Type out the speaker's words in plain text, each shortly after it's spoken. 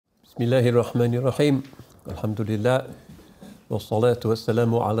Bismillahir Rahmanir Rahim. Alhamdulillah. Wassalatu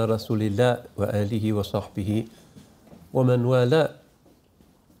wassalamu ala Rasulillah wa alihi wa sahbihi wa man wala.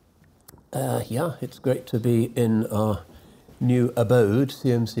 It's great to be in our new abode,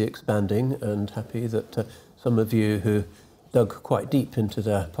 CMC Expanding, and happy that some of you who dug quite deep into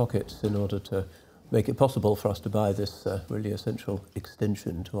their pockets in order to make it possible for us to buy this really essential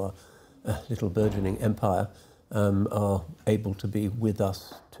extension to our little burgeoning empire are able to be with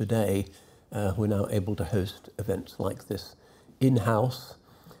us today. We're now able to host events like this in-house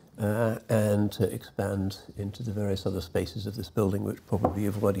and to expand into the various other spaces of this building, which probably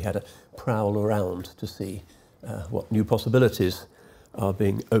you've already had a prowl around to see what new possibilities are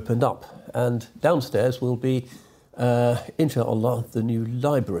being opened up. And downstairs will be, inshallah, the new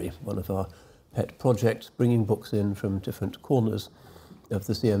library, one of our pet projects, bringing books in from different corners of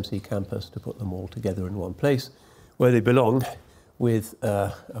the CMC campus to put them all together in one place where they belong, with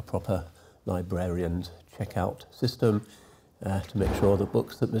a proper librarian checkout system to make sure the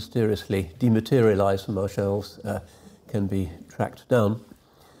books that mysteriously dematerialize from our shelves can be tracked down.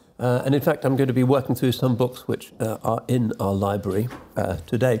 And in fact, I'm going to be working through some books which are in our library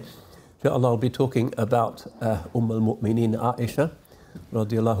today. Inshallah, I'll be talking about al-Mu'mineen Aisha,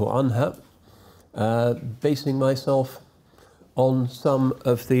 radiallahu anha, basing myself on some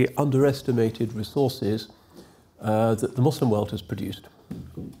of the underestimated resources that the Muslim world has produced.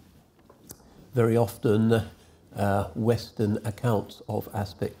 Very often, Western accounts of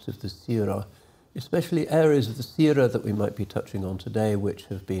aspects of the seerah, especially areas of the seerah that we might be touching on today, which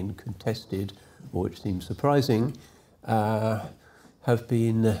have been contested or which seem surprising, have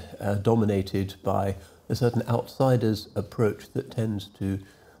been dominated by a certain outsider's approach that tends to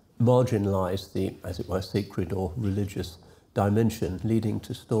marginalize the, as it were, sacred or religious dimension, leading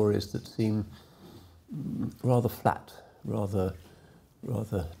to stories that seem rather flat, rather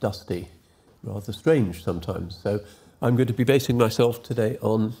dusty, rather strange sometimes. So I'm going to be basing myself today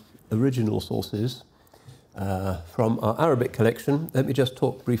on original sources from our Arabic collection. Let me just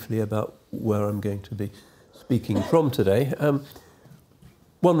talk briefly about where I'm going to be speaking from today.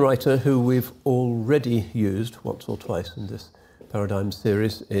 One writer who we've already used once or twice in this paradigm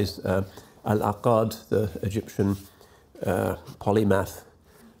series is Al-Aqad, the Egyptian polymath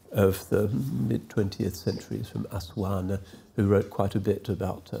of the mid-20th centuries from Aswan, who wrote quite a bit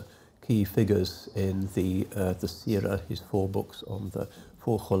about key figures in the seerah. His 4 books on the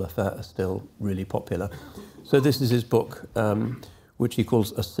 4 khulafa are still really popular. So this is his book, which he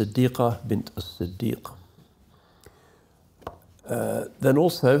calls As-Siddiqa bint As-Siddiq. Then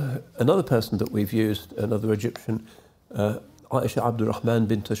also another person that we've used, another Egyptian, Aisha Abdul Rahman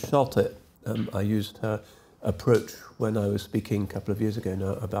bint Ash-Shati. I used her approach when I was speaking a couple of years ago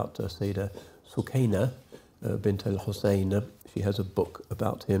now about Sayyidah Sukaina bint al-Hussein. She has a book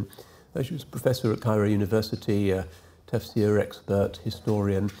about him. She was a professor at Cairo University, a tafsir expert,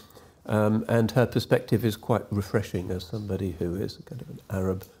 historian, and her perspective is quite refreshing as somebody who is kind of an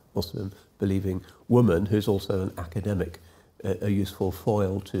Arab Muslim believing woman who's also an academic, a useful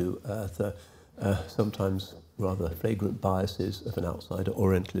foil to the sometimes rather flagrant biases of an outsider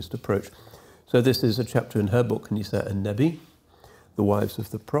Orientalist approach. So this is a chapter in her book, Nisa an-Nabi, The Wives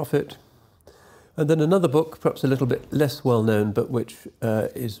of the Prophet. And then another book, perhaps a little bit less well known, but which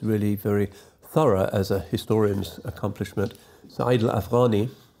is really very thorough as a historian's accomplishment, Sa'id al-Afghani,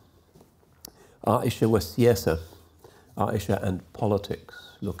 Aisha wa Siyasa, Aisha and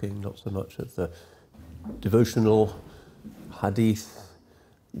Politics, looking not so much at the devotional, hadith,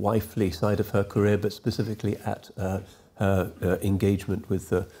 wifely side of her career, but specifically at her engagement with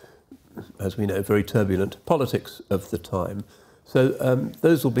the, as we know, very turbulent politics of the time. So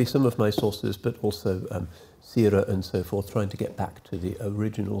those will be some of my sources, but also seerah and so forth, trying to get back to the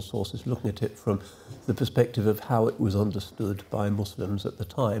original sources, looking at it from the perspective of how it was understood by Muslims at the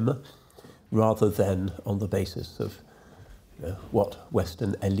time, rather than on the basis of what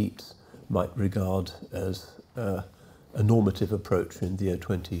Western elites might regard as a normative approach in the year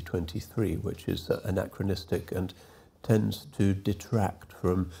 2023, which is anachronistic and tends to detract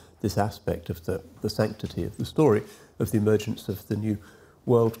from this aspect of the sanctity of the story of the emergence of the new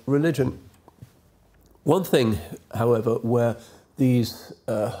world religion. One thing, however, where these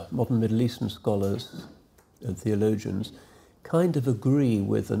modern Middle Eastern scholars and theologians kind of agree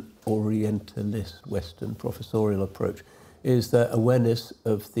with an Orientalist Western professorial approach is their awareness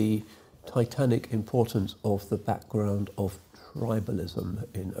of the titanic importance of the background of tribalism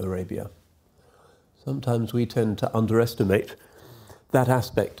in Arabia. Sometimes we tend to underestimate that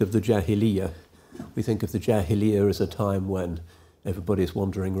aspect of the Jahiliyyah. We think of the Jahiliyyah as a time when everybody's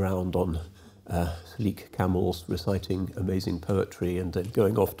wandering around on sleek camels reciting amazing poetry and then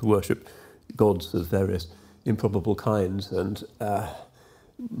going off to worship gods of various improbable kinds. And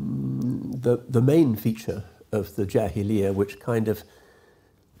the main feature of the Jahiliyyah, which kind of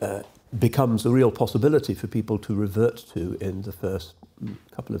becomes a real possibility for people to revert to in the first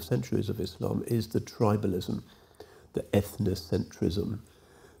couple of centuries of Islam, is the tribalism, the ethnocentrism.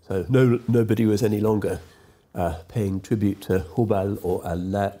 So nobody was any longer paying tribute to Hubal or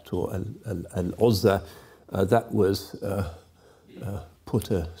Al-Lat or Al-Uzza. That was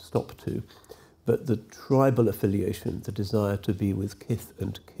put a stop to. But the tribal affiliation, the desire to be with kith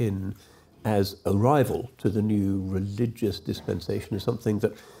and kin as a rival to the new religious dispensation, is something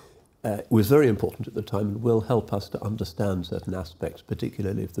that was very important at the time and will help us to understand certain aspects,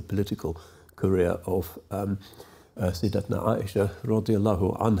 particularly of the political career of Sayyidatna Aisha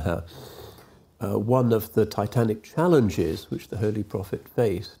radiallahu anha. One of the titanic challenges which the Holy Prophet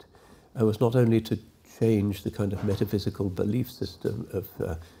faced was not only to change the kind of metaphysical belief system of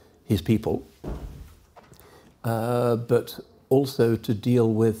his people, but also to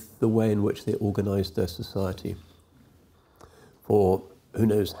deal with the way in which they organized their society. For who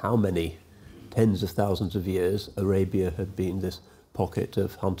knows how many tens of thousands of years, Arabia had been this pocket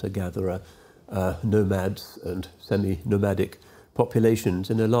of hunter-gatherer, nomads and semi-nomadic populations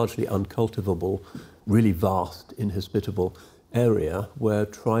in a largely uncultivable, really vast, inhospitable area where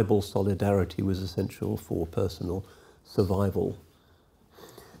tribal solidarity was essential for personal survival.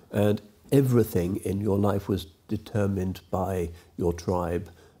 And everything in your life was determined by your tribe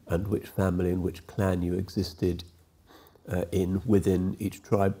and which family and which clan you existed within each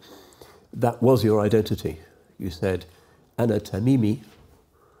tribe. That was your identity. You said, Ana Tamimi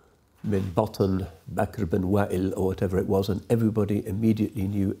min Batan Bakr bin Wa'il, or whatever it was, and everybody immediately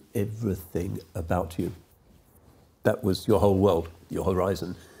knew everything about you. That was your whole world, your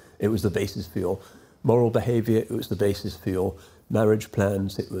horizon. It was the basis for your moral behavior, it was the basis for your marriage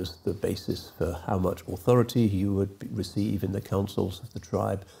plans, it was the basis for how much authority you would receive in the councils of the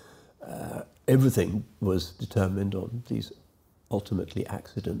tribe. Everything was determined on these ultimately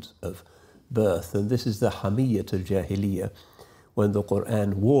accidents of birth. And this is the hamiyyat al-jahiliyyah, when the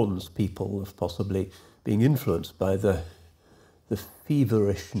Quran warns people of possibly being influenced by the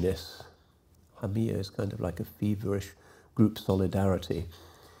feverishness. Hamiyyah is kind of like a feverish group solidarity,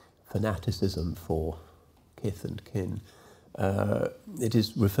 fanaticism for kith and kin. It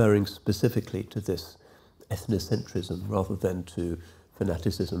is referring specifically to this ethnocentrism rather than to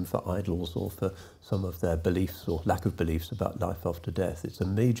fanaticism for idols or for some of their beliefs or lack of beliefs about life after death. It's a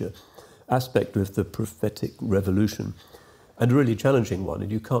major aspect of the prophetic revolution and a really challenging one,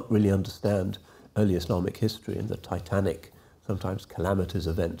 and you can't really understand early Islamic history and the titanic, sometimes calamitous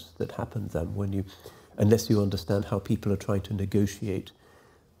events that happened then unless you understand how people are trying to negotiate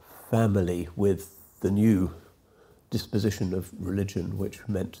family with the new disposition of religion, which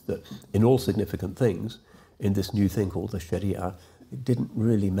meant that in all significant things, in this new thing called the Sharia, it didn't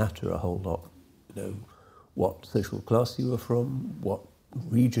really matter a whole lot, what social class you were from, what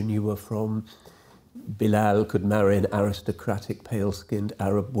region you were from. Bilal could marry an aristocratic, pale-skinned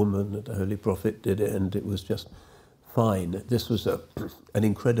Arab woman, and the Holy Prophet did it, and it was just fine. This was an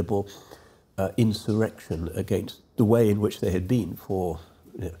incredible insurrection against the way in which they had been for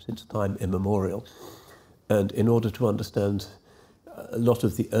since time immemorial. And in order to understand a lot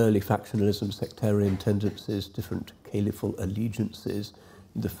of the early factionalism, sectarian tendencies, different caliphal allegiances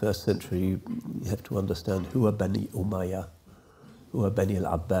in the first century, you have to understand who are Bani Umayyah, who are Bani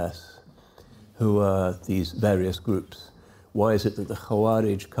al-Abbas, who are these various groups. Why is it that the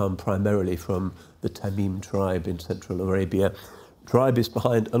Khawarij come primarily from the Tamim tribe in Central Arabia? Tribe is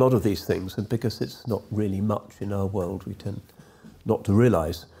behind a lot of these things, and because it's not really much in our world, we tend not to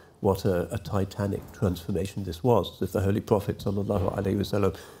realize what a titanic transformation this was. If the Holy Prophet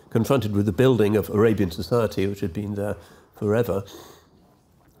ﷺ, confronted with the building of Arabian society, which had been there forever,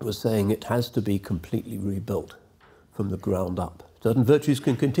 was saying it has to be completely rebuilt from the ground up. Certain virtues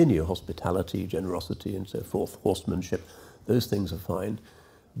can continue, hospitality, generosity, and so forth, horsemanship, those things are fine.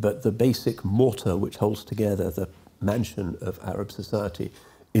 But the basic mortar which holds together the mansion of Arab society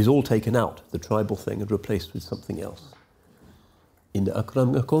is all taken out, the tribal thing, and replaced with something else. Inna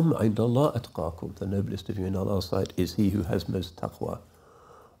akramakum indallah atqakum. The noblest of you in Allah's sight is he who has most taqwa.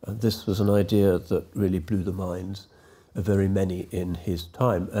 And this was an idea that really blew the minds of very many in his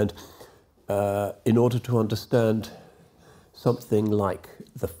time. And in order to understand something like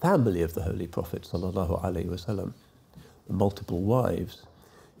the family of the Holy Prophet ﷺ, the multiple wives,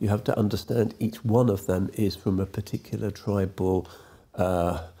 you have to understand each one of them is from a particular tribal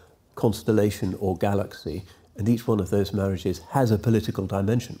constellation or galaxy, and each one of those marriages has a political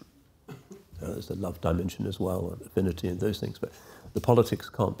dimension. There's a love dimension as well, and affinity and those things, but the politics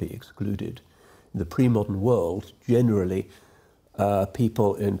can't be excluded. In the pre-modern world, generally,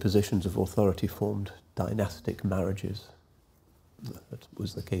 people in positions of authority formed dynastic marriages. That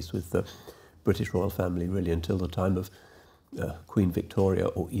was the case with the British royal family, really, until the time of Queen Victoria,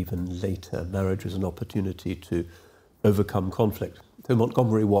 or even later. Marriage was an opportunity to overcome conflict. So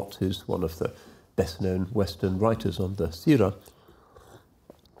Montgomery Watt, who's one of the best-known Western writers on the Seerah,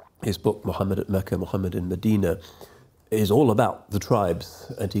 his book Muhammad at Mecca, Muhammad in Medina, is all about the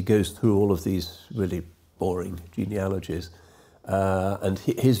tribes, and he goes through all of these really boring genealogies. And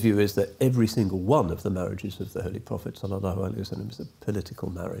his view is that every single one of the marriages of the Holy Prophet ﷺ is a political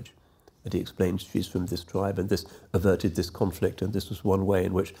marriage. And he explains she's from this tribe, and this averted this conflict, and this was one way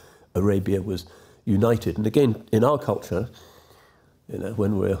in which Arabia was united. And again, in our culture,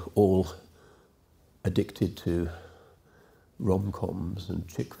 when we're all addicted to rom-coms and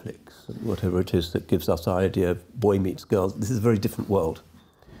chick flicks and whatever it is that gives us our idea of boy meets girl, this is a very different world.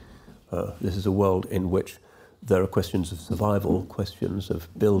 This is a world in which there are questions of survival, questions of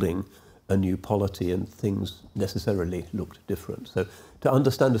building a new polity, and things necessarily looked different. So to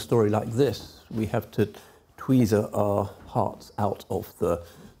understand a story like this, we have to tweezer our hearts out of the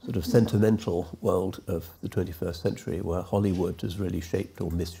sort of sentimental world of the 21st century, where Hollywood has really shaped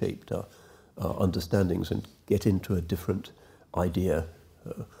or misshaped our understandings, and get into a different idea,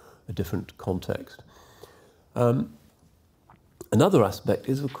 a different context. Another aspect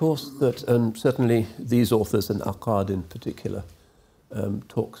is, of course, that certainly these authors, and Aqad in particular,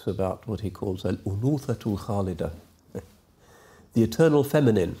 talks about what he calls al-unuthatul khalida, the eternal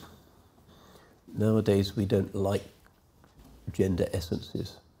feminine. Nowadays we don't like gender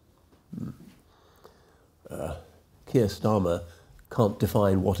essences. Keir Starmer can't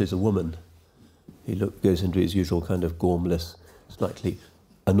define what is a woman. He goes into his usual kind of gormless, slightly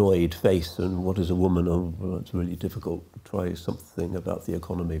annoyed face, and what is a woman? Oh, well, it's really difficult. Try something about the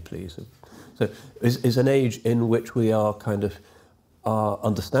economy, please. So it's an age in which we are kind of, our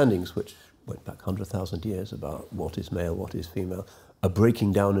understandings, which went back 100,000 years about what is male, what is female, are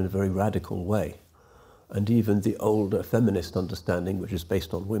breaking down in a very radical way. And even the older feminist understanding, which is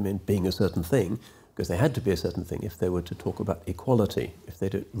based on women being a certain thing, because they had to be a certain thing if they were to talk about equality. If they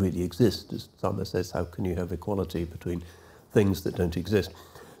don't really exist, as Sama says, how can you have equality between things that don't exist?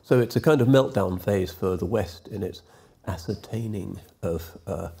 So it's a kind of meltdown phase for the West in its ascertaining of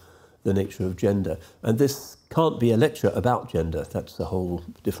the nature of gender. And this can't be a lecture about gender, that's a whole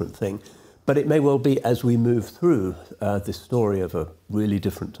different thing. But it may well be, as we move through this story of a really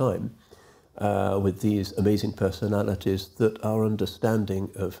different time, with these amazing personalities, that our understanding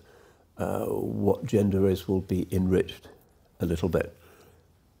of what gender is will be enriched a little bit.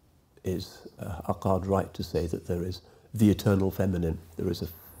 Is Aqad right to say that there is the eternal feminine, there is a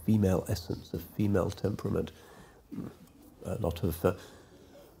female essence, a female temperament? A lot of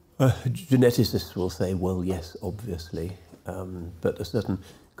geneticists will say, well, yes, obviously, but a certain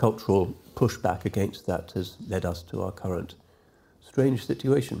cultural pushback against that has led us to our current strange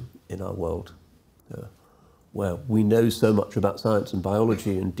situation in our world, where we know so much about science and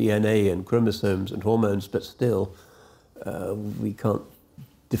biology and DNA and chromosomes and hormones, but still we can't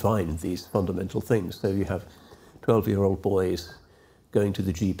define these fundamental things. So you have 12-year-old boys going to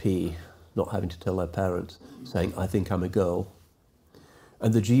the GP, not having to tell their parents, saying, I think I'm a girl.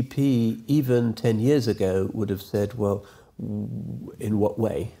 And the GP, even 10 years ago, would have said, well, in what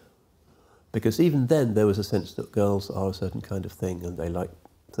way? Because even then there was a sense that girls are a certain kind of thing and they like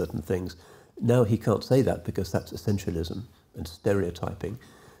certain things. Now he can't say that because that's essentialism and stereotyping.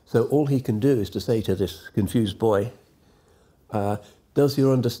 So all he can do is to say to this confused boy, does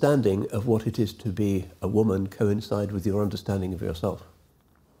your understanding of what it is to be a woman coincide with your understanding of yourself?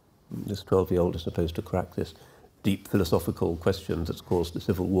 This 12-year-old is supposed to crack this deep philosophical question that's caused a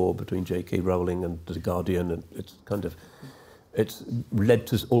civil war between J.K. Rowling and The Guardian, and it's led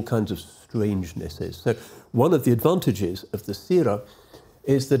to all kinds of strangenesses. So one of the advantages of the Seerah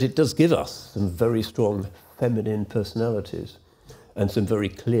is that it does give us some very strong feminine personalities and some very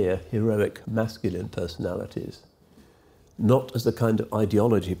clear, heroic masculine personalities, not as a kind of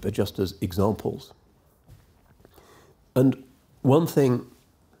ideology, but just as examples. And one thing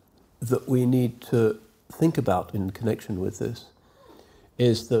that we need to think about in connection with this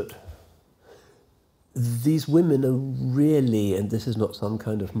is that these women are really, and this is not some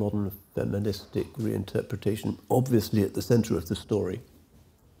kind of modern feministic reinterpretation, obviously at the centre of the story.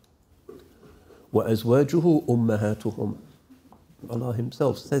 وَأَزْوَاجُهُ أُمَّهَاتُهُمْ. Allah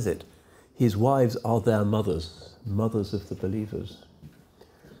himself says it. His wives are their mothers, mothers of the believers,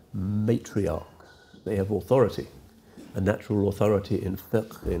 matriarchs. They have authority. a natural authority in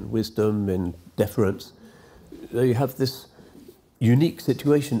fiqh, in wisdom, in deference. So you have this unique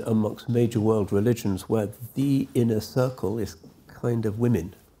situation amongst major world religions where the inner circle is kind of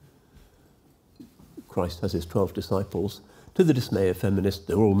women. Christ has his 12 disciples. To the dismay of feminists,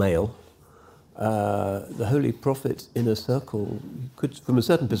 they're all male. The Holy Prophet's inner circle, from a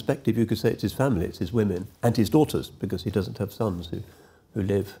certain perspective, you could say it's his family, it's his women, and his daughters, because he doesn't have sons who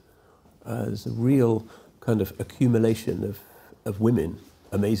live. There's a real kind of accumulation of women,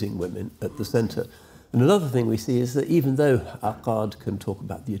 amazing women, at the centre. And another thing we see is that even though Aqad can talk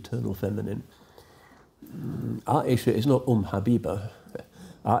about the eternal feminine, Aisha is not Habiba,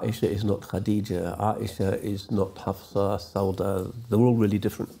 Aisha is not Khadija, Aisha is not Hafsa, Sauda. They're all really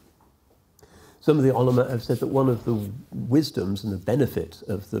different. Some of the ulama have said that one of the wisdoms and the benefits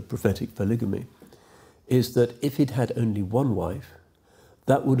of the prophetic polygamy is that if he'd had only one wife,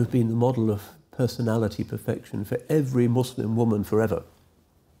 that would have been the model of personality perfection for every Muslim woman forever.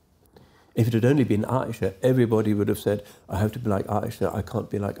 If it had only been Aisha, everybody would have said, I have to be like Aisha, I can't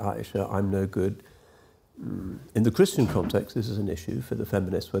be like Aisha, I'm no good. In the Christian context, this is an issue for the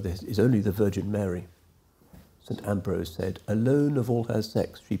feminists, where there is only the Virgin Mary. St. Ambrose said, alone of all her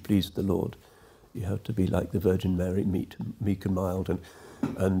sex she pleased the Lord. You have to be like the Virgin Mary, meek and mild,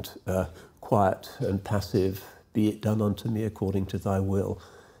 and quiet and passive. Be it done unto me according to thy will.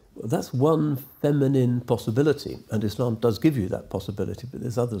 That's one feminine possibility, and Islam does give you that possibility, but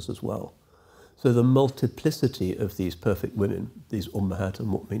there's others as well. So the multiplicity of these perfect women, these ummahat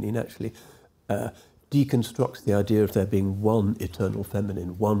al-mu'minin, actually deconstructs the idea of there being one eternal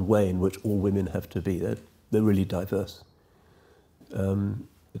feminine, one way in which all women have to be. They're really diverse.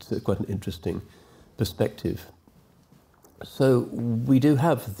 It's quite an interesting perspective. So we do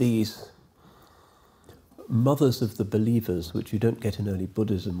have these mothers of the believers, which you don't get in early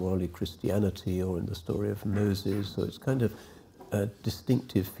Buddhism or early Christianity or in the story of Moses. So it's kind of a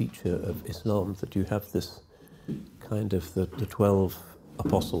distinctive feature of Islam that you have this kind of the 12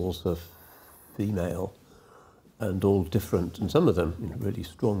 apostles of female, and all different, and some of them really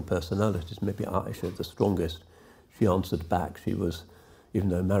strong personalities. Maybe Aisha, the strongest, she answered back. She was, even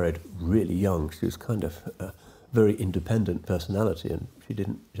though married really young, she was kind of a very independent personality, and she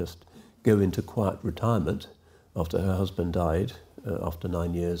didn't just go into quiet retirement after her husband died, after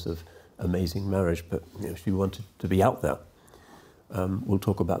 9 years of amazing marriage, but she wanted to be out there. We'll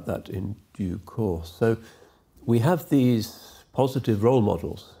talk about that in due course. So we have these positive role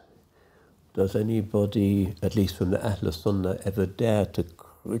models. Does anybody, at least from the Ahl Sunnah, ever dare to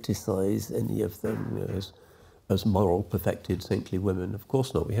criticise any of them as moral, perfected, saintly women? Of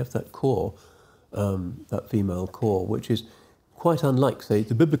course not. We have that core, that female core, which is quite unlike, say,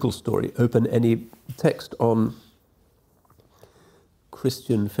 the biblical story. Open any text on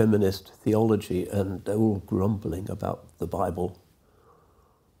Christian feminist theology and they're all grumbling about the Bible.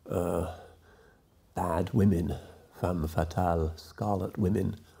 Bad women, femme fatale, scarlet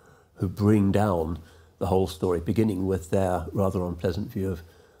women, who bring down the whole story, beginning with their rather unpleasant view of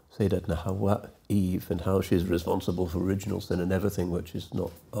Sayyidatna Hawa, Eve, and how she's responsible for original sin and everything, which is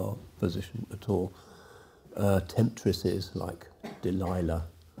not our position at all. Temptresses like Delilah,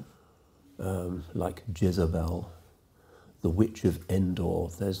 like Jezebel, the witch of Endor,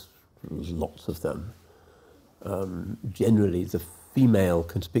 there's lots of them. Generally, the female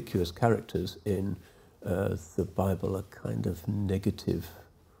conspicuous characters in the Bible are kind of negative,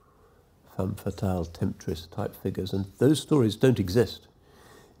 femme fatale, temptress type figures, and those stories don't exist.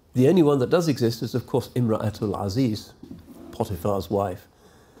 The only one that does exist is, of course, Imra'atul Aziz, Potiphar's wife.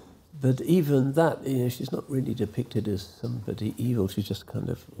 But even that, she's not really depicted as somebody evil. She's just kind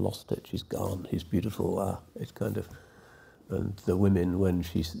of lost it. She's gone. He's beautiful. It's kind of, and the women, when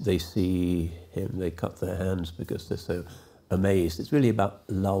they see him, they cut their hands because they're so amazed. It's really about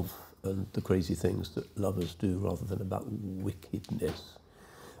love and the crazy things that lovers do, rather than about wickedness.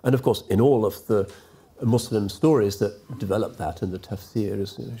 And of course, in all of the Muslim stories that develop that in the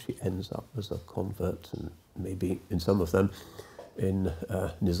tafsirs, she ends up as a convert, and maybe in some of them, in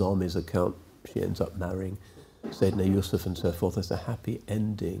Nizami's account, she ends up marrying Sayyidina Yusuf and so forth. There's a happy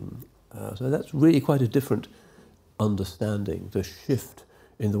ending. So that's really quite a different understanding, the shift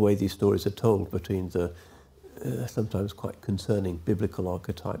in the way these stories are told between the sometimes quite concerning biblical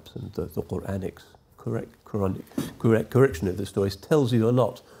archetypes and the Quranic correction of the stories tells you a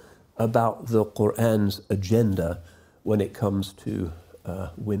lot about the Qur'an's agenda when it comes to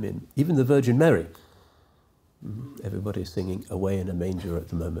women. Even the Virgin Mary. Everybody's singing Away in a Manger at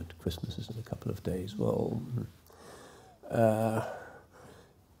the moment. Christmas is in a couple of days. Well,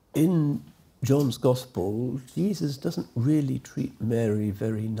 in John's Gospel, Jesus doesn't really treat Mary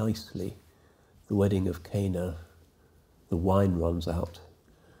very nicely. The wedding of Cana, the wine runs out.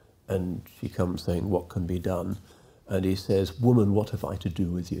 And she comes saying, what can be done? And he says, woman, what have I to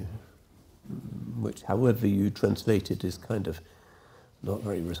do with you? Which, however you translate it, is kind of not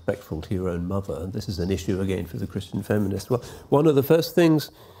very respectful to your own mother. And this is an issue, again, for the Christian feminist. Well, one of the first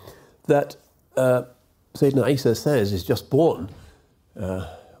things that Sayyidina Isa says is just born,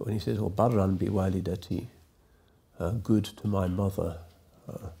 when he says, "O barran bi walidati," good to my mother.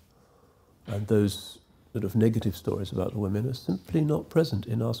 And those sort of negative stories about the women are simply not present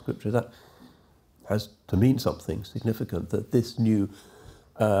in our scripture. That has to mean something significant, that this new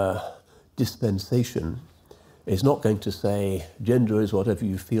dispensation is not going to say gender is whatever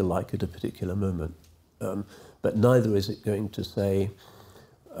you feel like at a particular moment, but neither is it going to say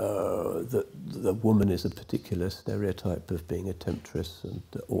that the woman is a particular stereotype of being a temptress and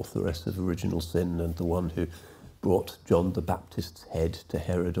the authoress of original sin and the one who brought John the Baptist's head to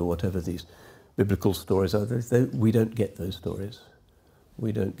Herod, or whatever these biblical stories are. We don't get those stories.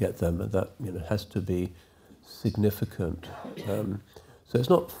 We don't get them, and that has to be significant. So it's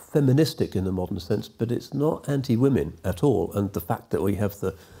not feministic in the modern sense, but it's not anti-women at all. And the fact that we have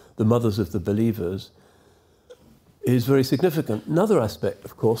the mothers of the believers is very significant. Another aspect,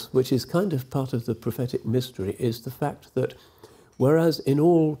 of course, which is kind of part of the prophetic mystery, is the fact that whereas in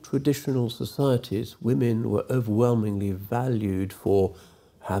all traditional societies, women were overwhelmingly valued for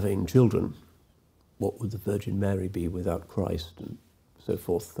having children, what would the Virgin Mary be without Christ, and so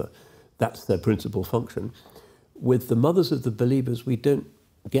forth, that's their principal function. With the mothers of the believers, we don't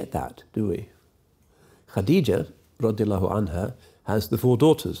get that, do we? Khadija, radiallahu anha, has the 4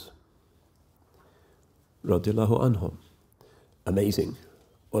 daughters, radiallahu anhum. Amazing.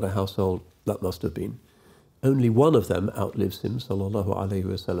 What a household that must have been. Only one of them outlives him, sallallahu alayhi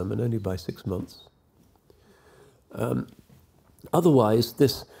wasallam, and only by 6 months. Otherwise,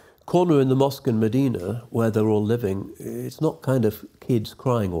 this corner in the mosque in Medina, where they're all living, it's not kind of kids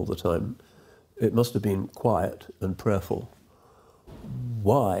crying all the time. It must have been quiet and prayerful.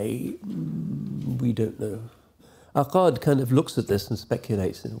 Why? We don't know. Aqad kind of looks at this and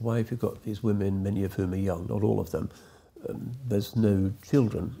speculates, why have you got these women, many of whom are young, not all of them? There's no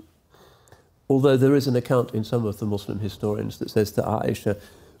children. Although there is an account in some of the Muslim historians that says that Aisha,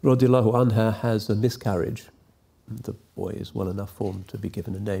 radiallahu anha, has a miscarriage. The boy is well enough formed to be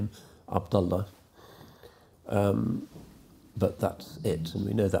given a name, Abdullah. But that's it, and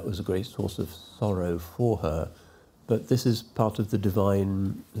we know that was a great source of sorrow for her. But this is part of the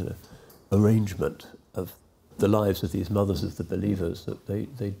divine arrangement of the lives of these mothers of the believers, that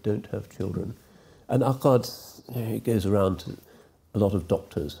they don't have children. And Aqad, he goes around to a lot of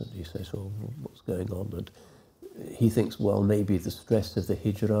doctors and he says, well, what's going on? And he thinks, well, maybe the stress of the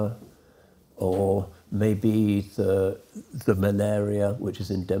hijrah, or maybe the malaria, which is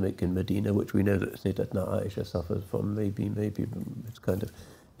endemic in Medina, which we know that Sayyidatna Aisha suffers from. Maybe it kind of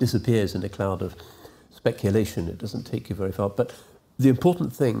disappears in a cloud of speculation. It doesn't take you very far. But the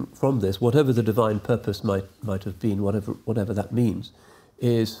important thing from this, whatever the divine purpose might have been, whatever that means,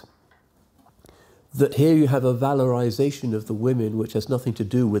 is that here you have a valorization of the women which has nothing to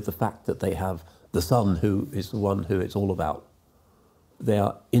do with the fact that they have the son who is the one who it's all about. They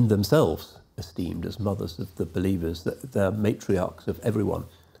are in themselves esteemed as mothers of the believers, that they're matriarchs of everyone.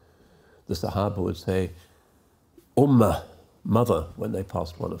 The Sahaba would say, Ummah, mother, when they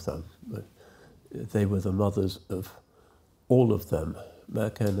passed one of them. They were the mothers of all of them. ما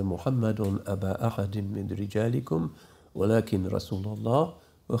كان محمد أبا أحد من رجالكم ولكن رسول الله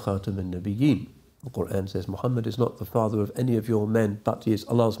وخاتم النبيين. The Quran says Muhammad is not the father of any of your men, but he is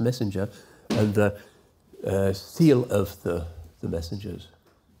Allah's messenger and the seal of the messengers.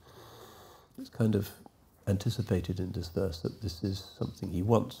 It's kind of anticipated in this verse that this is something he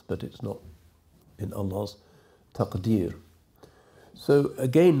wants, but it's not in Allah's taqdeer. So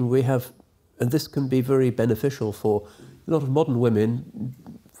again, we have, and this can be very beneficial for a lot of modern women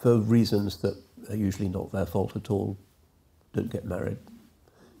for reasons that are usually not their fault at all. Don't get married.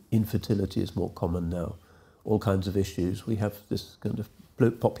 Infertility is more common now. All kinds of issues. We have this kind of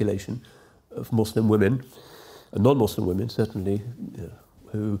population of Muslim women, and non-Muslim women certainly,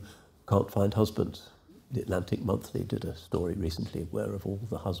 who can't find husbands. The Atlantic Monthly did a story recently, where have all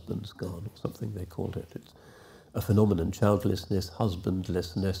the husbands gone, or something they called it. It's a phenomenon, childlessness,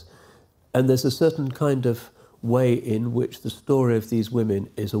 husbandlessness. And there's a certain kind of way in which the story of these women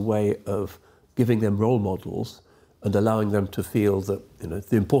is a way of giving them role models and allowing them to feel that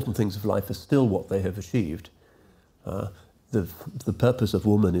the important things of life are still what they have achieved. The purpose of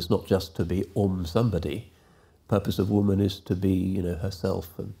woman is not just to be somebody. The purpose of woman is to be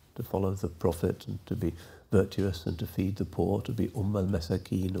herself, and to follow the Prophet, and to be virtuous, and to feed the poor, to be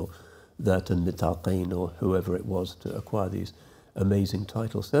al-masakin, or that and Nitaqain or whoever it was to acquire these amazing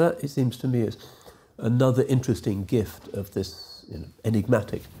titles. So that, it seems to me, is another interesting gift of this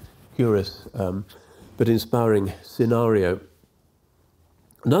enigmatic, curious, but inspiring scenario.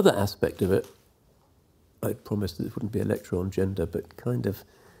 Another aspect of it, I promised that it wouldn't be a lecture on gender, but kind of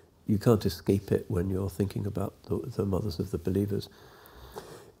you can't escape it when you're thinking about the mothers of the believers,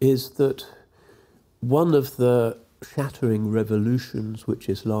 is that one of the shattering revolutions which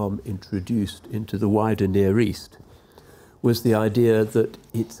Islam introduced into the wider Near East was the idea that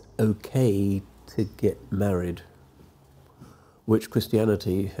it's okay to get married, which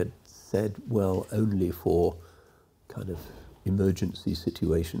Christianity had said, well, only for kind of emergency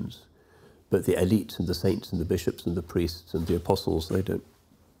situations. But the elites and the saints and the bishops and the priests and the apostles, they don't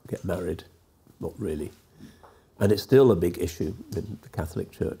get married, not really. And it's still a big issue in the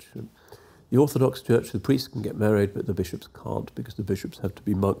Catholic Church. The Orthodox Church, the priests can get married, but the bishops can't, because the bishops have to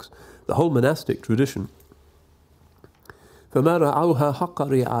be monks. The whole monastic tradition, فَمَا رَعَوْهَا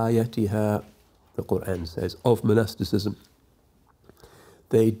حَقَّ رِعَايَتِهَا, the Qur'an says, of monasticism,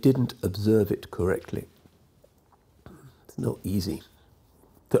 they didn't observe it correctly. It's not easy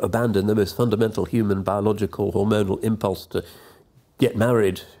to abandon the most fundamental human biological hormonal impulse to get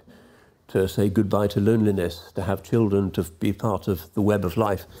married, to say goodbye to loneliness, to have children, to be part of the web of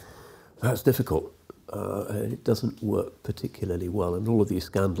life. That's difficult. And it doesn't work particularly well. And all of these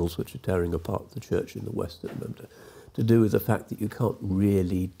scandals which are tearing apart the church in the West at the moment are to do with the fact that you can't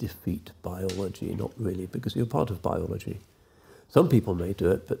really defeat biology, not really, because you're part of biology. Some people may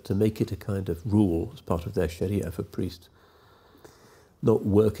do it, but to make it a kind of rule as part of their sharia for priests, not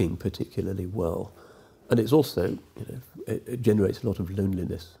working particularly well. And it's also, it generates a lot of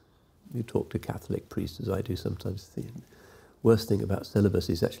loneliness. You talk to Catholic priests, as I do sometimes, the worst thing about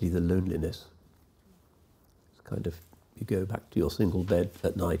celibacy is actually the loneliness. It's kind of, you go back to your single bed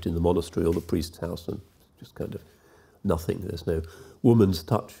at night in the monastery or the priest's house and just kind of nothing. There's no woman's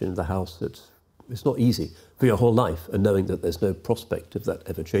touch in the house. It's not easy for your whole life, and knowing that there's no prospect of that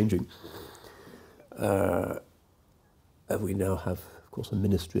ever changing. We now have, of course, a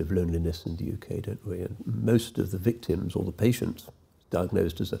ministry of loneliness in the UK, don't we? And most of the victims or the patients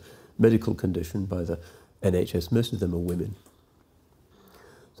diagnosed as a medical condition by the NHS, most of them are women.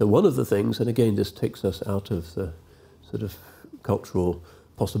 So one of the things, and again this takes us out of the sort of cultural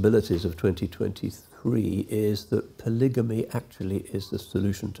possibilities of 2023, is that polygamy actually is the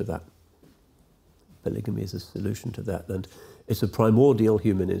solution to that. Polygamy is a solution to that, and it's a primordial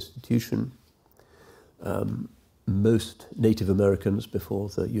human institution. Most Native Americans, before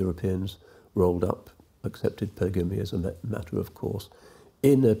the Europeans rolled up, accepted polygamy as a matter of course.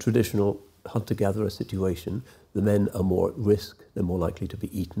 In a traditional hunter-gatherer situation, the men are more at risk. They're more likely to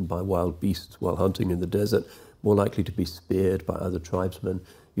be eaten by wild beasts while hunting in the desert, more likely to be speared by other tribesmen.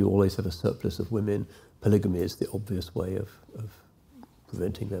 You always have a surplus of women. Polygamy is the obvious way of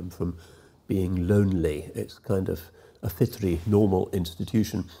preventing them from being lonely. It's kind of a fitri, normal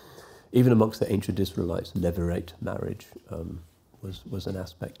institution. Even amongst the ancient Israelites, levirate marriage was an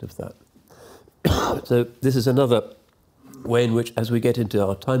aspect of that. So this is another way in which, as we get into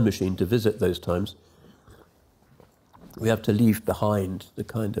our time machine to visit those times, we have to leave behind the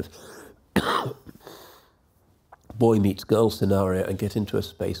kind of boy meets girl scenario and get into a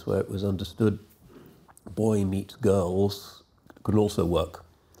space where it was understood boy meets girls could also work.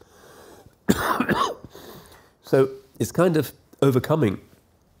 So it's kind of overcoming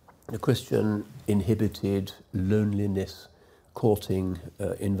the Christian inhibited loneliness courting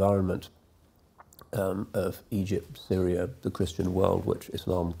environment of Egypt, Syria, the Christian world, which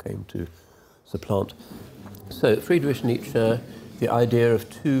Islam came to supplant. So Friedrich Nietzsche, the idea of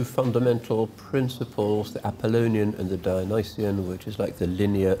two fundamental principles, the Apollonian and the Dionysian, which is like the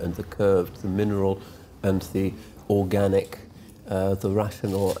linear and the curved, the mineral and the organic, the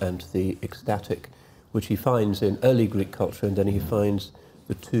rational and the ecstatic, which he finds in early Greek culture, and then he finds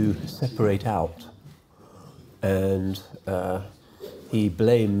the two separate out. And he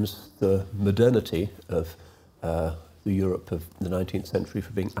blames the modernity of the Europe of the 19th century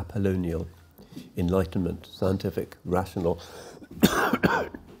for being Apollonial, enlightenment, scientific, rational,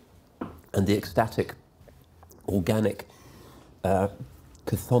 and the ecstatic, organic,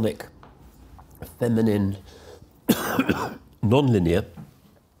 chthonic, feminine, non-linear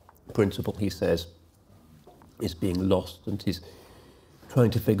principle, he says, is being lost, and he's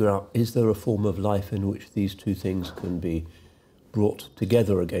trying to figure out, is there a form of life in which these two things can be brought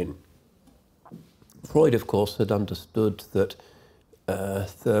together again? Freud, of course, had understood that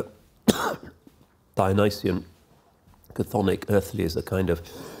the Dionysian, chthonic, earthly is a kind of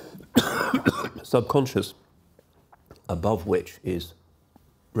subconscious above which is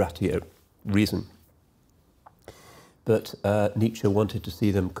ratio, reason. But Nietzsche wanted to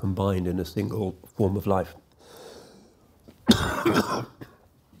see them combined in a single form of life. Well,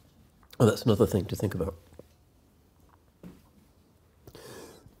 that's another thing to think about.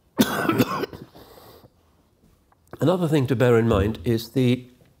 Another thing to bear in mind is the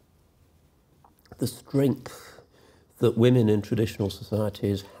strength that women in traditional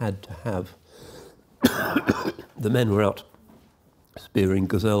societies had to have. The men were out spearing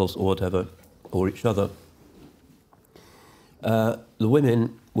gazelles or whatever, or each other. The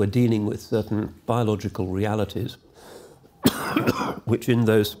women were dealing with certain biological realities, which in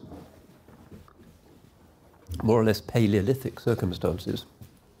those more or less Paleolithic circumstances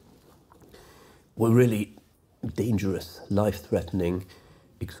were really dangerous, life-threatening,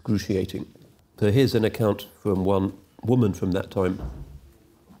 excruciating. So here's an account from one woman from that time,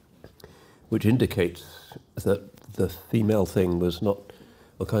 which indicates that the female thing was not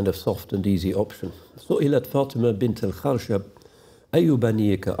a kind of soft and easy option. سئلت فاطمة بنت الخرشب أي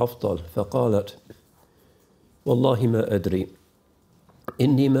بنيك أفضل فقالت والله ما أدري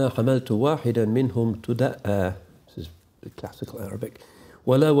إني ما حملت واحدا منهم تدأى. This is classical Arabic.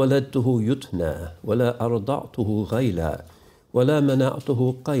 ولا ولدته يتنى ولا أرضعته غيلا ولا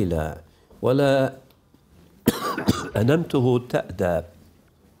منعته قيلا ولا أنمته تأدى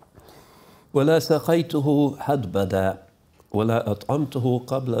ولا سقيته حدبدا ولا أطعمته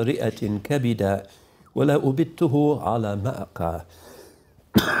قبل رئة كبدا ولا أبته على مأقى.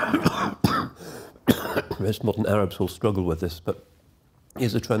 Most modern Arabs will struggle with this, but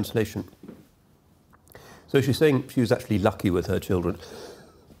here's a translation. So she's saying she was actually lucky with her children.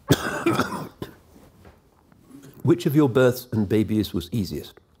 Which of your births and babies was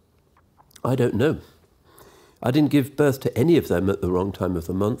easiest? I don't know. I didn't give birth to any of them at the wrong time of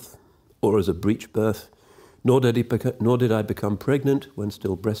the month, or as a breech birth, nor did I become pregnant when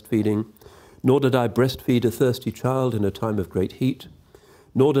still breastfeeding, nor did I breastfeed a thirsty child in a time of great heat,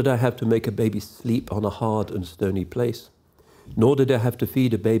 nor did I have to make a baby sleep on a hard and stony place, nor did I have to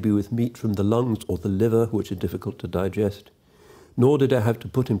feed a baby with meat from the lungs or the liver, which are difficult to digest, nor did I have to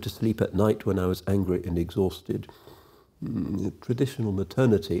put him to sleep at night when I was angry and exhausted. Traditional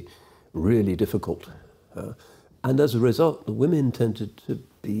maternity, really difficult. And as a result, the women tended to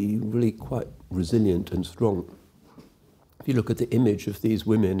be really quite resilient and strong. If you look at the image of these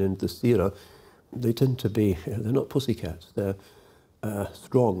women in the seerah, they tend to be, they're not pussycats, they're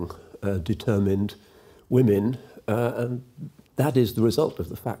strong, determined women, and that is the result of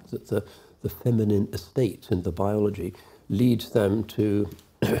the fact that the feminine estate in the biology leads them to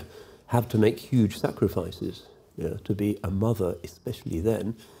have to make huge sacrifices. To be a mother, especially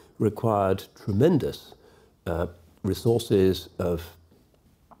then, required tremendous resources of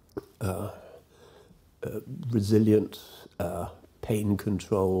resilience, pain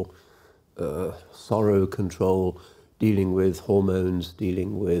control, sorrow control, dealing with hormones,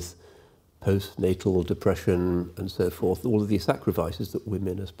 dealing with postnatal depression and so forth. All of these sacrifices that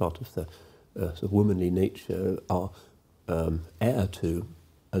women, as part of the sort of womanly nature, are heir to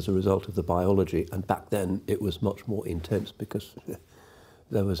as a result of the biology. And back then it was much more intense because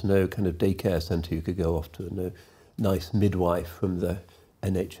there was no kind of daycare centre you could go off to, no nice midwife from the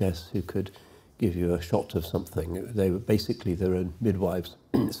NHS who could give you a shot of something. They were basically their own midwives.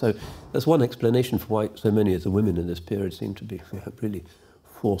 So that's one explanation for why so many of the women in this period seem to be really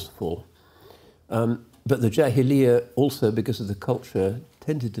forceful. But the Jahiliyyah also, because of the culture,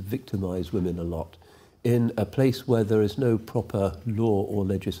 tended to victimize women a lot. In a place where there is no proper law or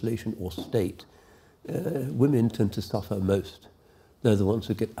legislation or state, women tend to suffer most. They're the ones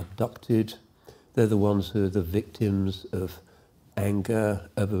who get abducted. They're the ones who are the victims of anger,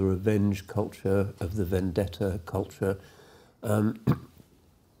 of a revenge culture, of the vendetta culture. And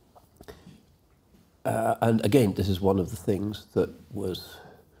again, this is one of the things that was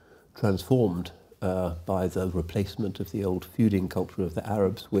transformed by the replacement of the old feuding culture of the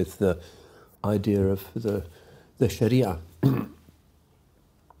Arabs with the idea of the Sharia.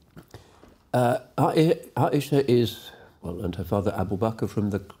 Aisha is, well, and her father Abu Bakr,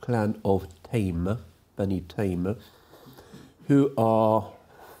 from the clan of Taym, Bani Taym, who are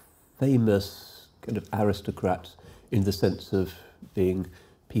famous kind of aristocrats in the sense of being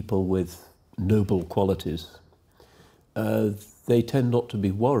people with noble qualities. They tend not to be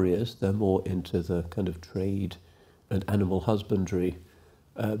warriors, they're more into the kind of trade and animal husbandry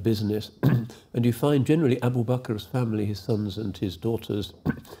business. And you find generally Abu Bakr's family, his sons and his daughters,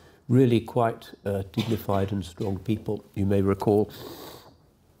 really quite dignified and strong people. You may recall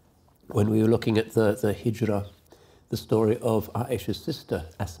when we were looking at the Hijrah, the story of Aisha's sister,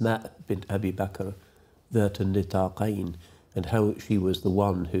 Asma bint Abi Bakr, ذات النطاقين, and how she was the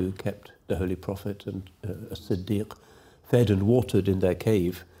one who kept the Holy Prophet and As-Siddiq fed and watered in their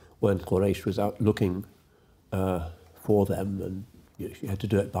cave when Quraysh was out looking for them, and she had to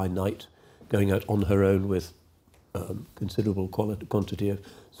do it by night, going out on her own with considerable quantity of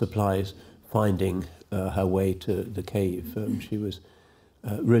supplies, finding her way to the cave. She was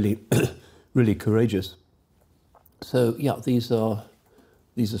really, really courageous. So yeah, these are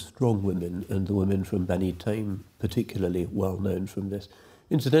strong women, and the women from Bani Taym particularly well known from this.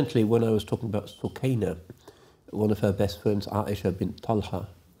 Incidentally, when I was talking about Sukaina, one of her best friends, Aisha bint Talha,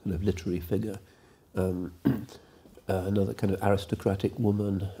 kind of literary figure, another kind of aristocratic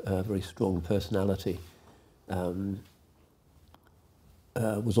woman, very strong personality,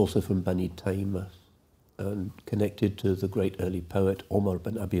 was also from Bani Taym, and connected to the great early poet Omar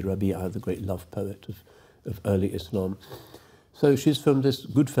bin Abi Rabi'a, the great love poet of early Islam. So she's from this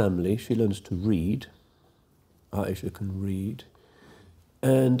good family. She learns to read. Aisha can read.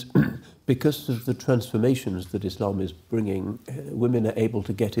 And because of the transformations that Islam is bringing, women are able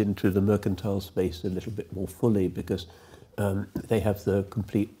to get into the mercantile space a little bit more fully, because they have the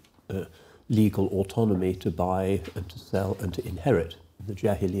complete legal autonomy to buy and to sell and to inherit. In the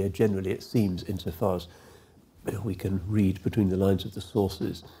Jahiliyyah, generally, it seems, insofar as we can read between the lines of the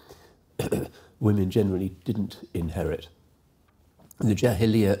sources, women generally didn't inherit. In the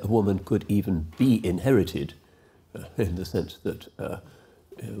Jahiliyyah, a woman could even be inherited, in the sense that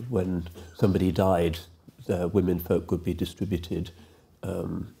when somebody died, the women folk could be distributed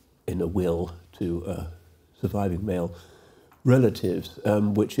in a will to surviving male relatives,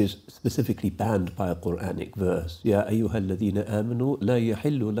 which is specifically banned by a Quranic verse. Ya ayyuha alladhina amanu la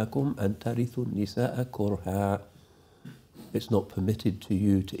yahillu lakum an tarithu nisaa kurha. It's not permitted to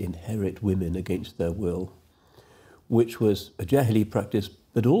you to inherit women against their will, which was a Jahili practice,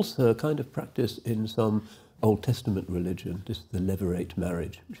 but also a kind of practice in some Old Testament religion. This is the levirate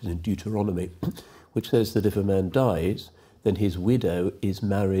marriage, which is in Deuteronomy, which says that if a man dies, then his widow is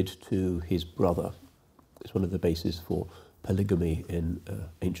married to his brother. It's one of the bases for polygamy in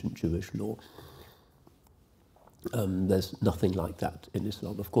ancient Jewish law. There's nothing like that in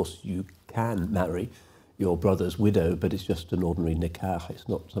Islam. Of course, you can marry your brother's widow, but it's just an ordinary nikah. It's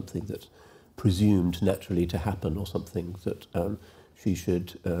not something that's presumed naturally to happen, or something that she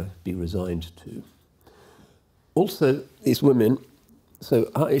should be resigned to. Also, these women, so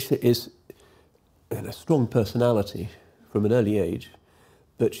Aisha is a strong personality from an early age,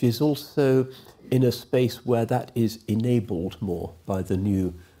 but she's also in a space where that is enabled more by the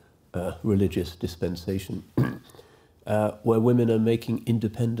new religious dispensation, where women are making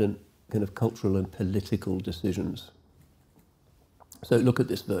independent kind of cultural and political decisions. So look at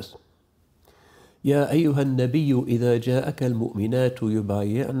this verse. يا أيها النبي إذا جاءك المؤمنات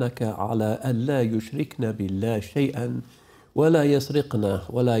يبايعنك على ألا يشركن بالله شيئا ولا يسرقن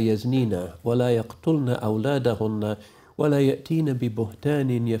ولا يزنين ولا يقتلن أولادهن ولا يأتين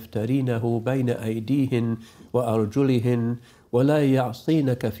ببهتان يفترينه بين أيديهن وأرجلهن ولا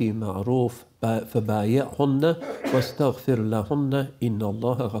يعصينك في معروف فبايعهن واستغفر لهن إن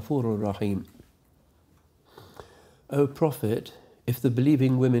الله غفور رحيم. O Prophet, if the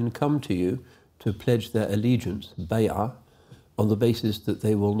believing women come to you to pledge their allegiance, bay'ah, on the basis that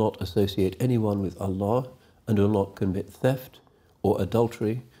they will not associate anyone with Allah, and will not commit theft or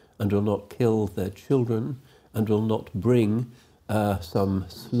adultery, and will not kill their children, and will not bring some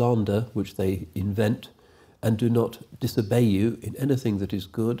slander which they invent, and do not disobey you in anything that is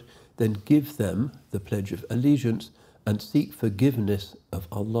good, then give them the pledge of allegiance and seek forgiveness of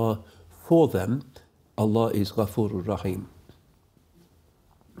Allah for them. Allah is Ghafurur Rahim.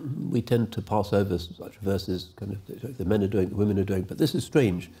 We tend to pass over such verses, kind of the men are doing, the women are doing, but this is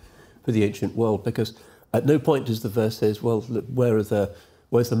strange for the ancient world, because at no point does the verse say, well, look, where's the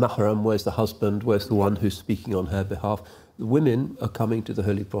mahram, where's the husband, where's the one who's speaking on her behalf? The women are coming to the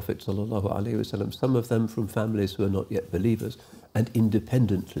Holy Prophet ﷺ, some of them from families who are not yet believers, and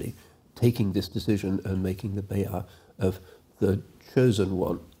independently taking this decision and making the bay'ah of the chosen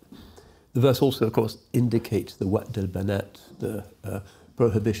one. The verse also, of course, indicates the wa'd al-banat, the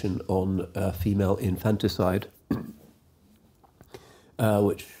prohibition on female infanticide,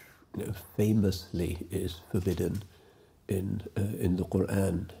 which famously is forbidden in the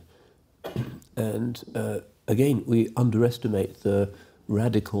Quran. And again, we underestimate the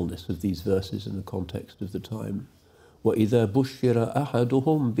radicalness of these verses in the context of the time. وَإِذَا بُشِّرَ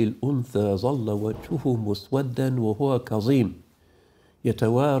أَحَدُهُمْ بِالْأُنْثَى ظَلَّ وَجْهُهُ مُسْوَدًّا وَهُوَ كَظِيمٌ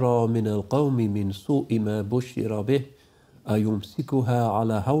يَتَوَارَى مِنَ الْقَوْمِ مِنْ سُوءِ مَا بُشِّرَ بِهِ أَيُمْسِكُهَا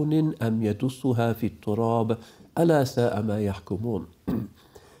عَلَى هَوْنٍ أَمْ يَدُسُّهَا فِي التُّرَابِ أَلَا سَاءَ مَا يَحْكُمُونَ.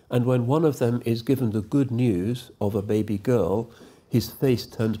 And when one of them is given the good news of a baby girl, his face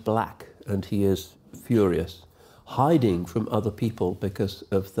turns black and he is furious, hiding from other people because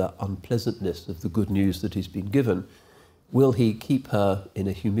of the unpleasantness of the good news that he's been given. Will he keep her in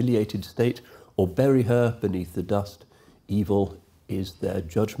a humiliated state or bury her beneath the dust? Evil is their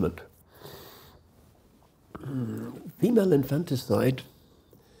judgment. Female infanticide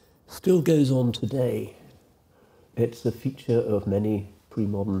still goes on today. It's a feature of many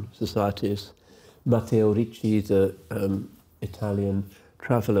pre-modern societies. Matteo Ricci, the Italian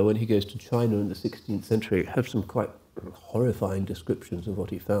traveller, when he goes to China in the 16th century, has some quite horrifying descriptions of what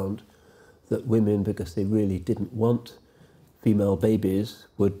he found, that women, because they really didn't want female babies,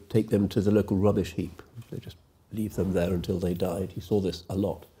 would take them to the local rubbish heap. They just leave them there until they died. He saw this a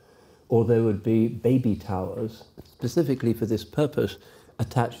lot. Or there would be baby towers, specifically for this purpose,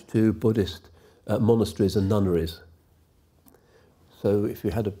 attached to Buddhist monasteries and nunneries. So if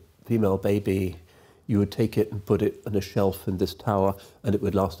you had a female baby, you would take it and put it on a shelf in this tower, and it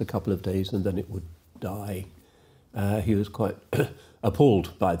would last a couple of days, and then it would die. He was quite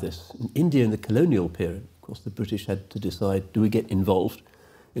appalled by this. In India, in the colonial period, of course, the British had to decide, do we get involved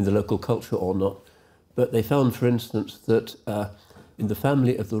in the local culture or not? But they found, for instance, that in the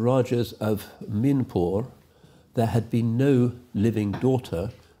family of the Rajas of Minpur, there had been no living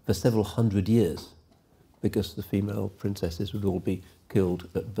daughter for several hundred years, because the female princesses would all be killed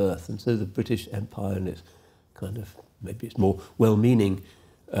at birth. And so the British Empire and its kind of, maybe its more well-meaning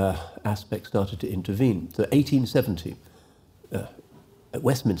aspect started to intervene. So 1870, at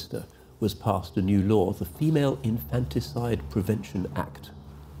Westminster, was passed a new law, the Female Infanticide Prevention Act.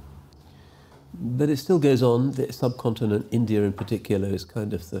 But it still goes on. The subcontinent, India in particular, is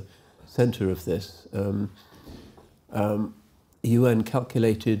kind of the centre of this. UN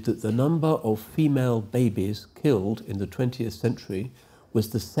calculated that the number of female babies killed in the 20th century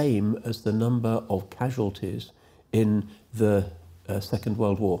was the same as the number of casualties in the Second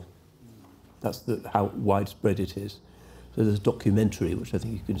World War. That's how widespread it is. So there's a documentary, which I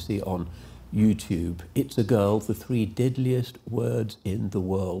think you can see on YouTube. It's a Girl, the 3 deadliest words in the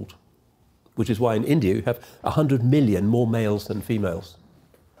world, which is why in India you have 100 million more males than females.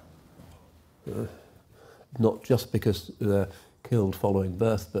 Not just because they're killed following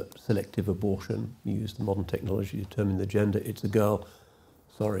birth, but selective abortion. You use the modern technology to determine the gender. It's a girl.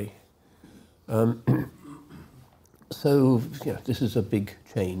 Sorry. So, yeah, this is a big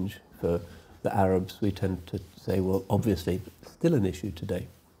change for the Arabs. We tend to say, well, obviously, still an issue today.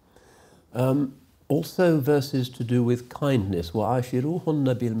 Also, verses to do with kindness.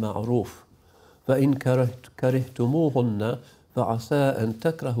 وَعَاشِرُوهُنَّ بِالْمَعْرُوفِ فَإِنْ كَرِهْتُمُوهُنَّ فَعَسَىٰ أَن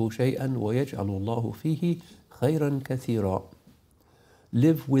تَكْرَهُوا شَيْئًا وَيَجْعَلُ اللَّهُ فِيهِ خَيْرًا كَثِيرًا.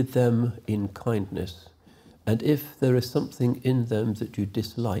 Live with them in kindness, and if there is something in them that you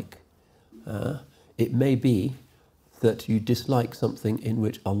dislike, it may be that you dislike something in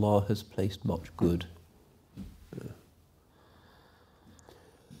which Allah has placed much good.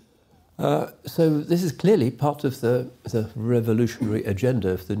 So this is clearly part of the revolutionary agenda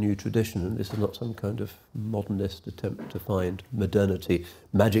of the new tradition, and this is not some kind of modernist attempt to find modernity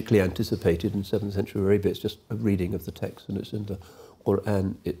magically anticipated in 7th century Arabia. It's just a reading of the text, and it's in the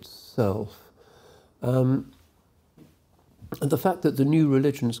Quran itself. And the fact that the new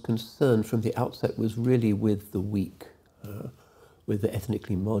religion's concern from the outset was really with the weak, with the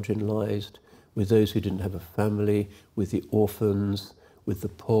ethnically marginalized, with those who didn't have a family, with the orphans, with the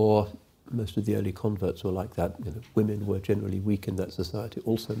poor. Most of the early converts were like that. You know, women were generally weak in that society.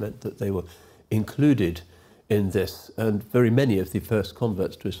 Also meant that they were included in this. And very many of the first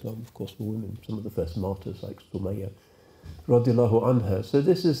converts to Islam, of course, were women. Some of the first martyrs, like Sumayya, radiallahu anha. So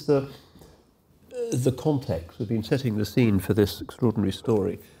this is the context. We've been setting the scene for this extraordinary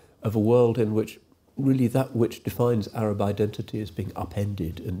story of a world in which really that which defines Arab identity is being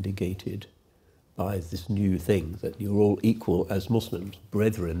upended and negated by this new thing, that you're all equal as Muslims,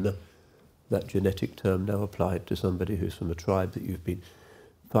 brethren, that genetic term now applied to somebody who's from a tribe that you've been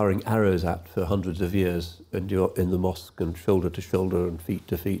firing arrows at for hundreds of years, and you're in the mosque and shoulder to shoulder and feet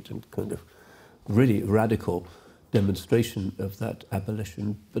to feet, and kind of really radical demonstration of that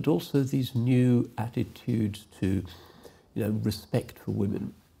abolition, but also these new attitudes to, respect for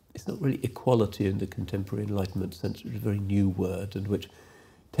women. It's not really equality in the contemporary Enlightenment sense, which is a very new word and which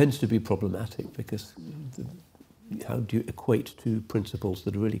tends to be problematic because how do you equate two principles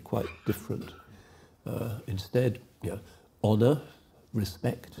that are really quite different? Instead, honour,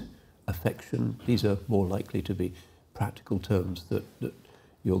 respect, affection, these are more likely to be practical terms that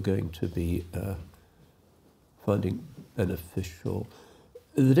you're going to be finding beneficial.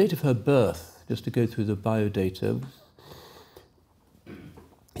 The date of her birth, just to go through the biodata,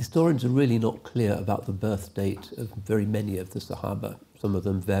 Historians are really not clear about the birth date of very many of the Sahaba. Some of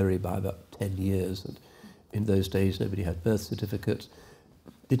them vary by about 10 years, and in those days nobody had birth certificates.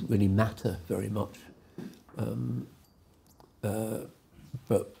 Didn't really matter very much.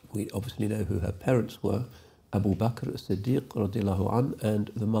 But we obviously know who her parents were, Abu Bakr as-Siddiq radiallahu an, and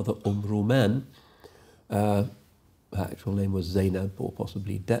the mother Ruman. Her actual name was Zainab, or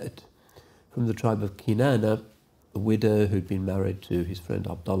possibly Det, from the tribe of Kinana, a widow who'd been married to his friend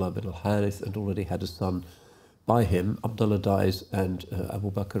Abdullah bin al-Harith and already had a son by him. Abdullah dies and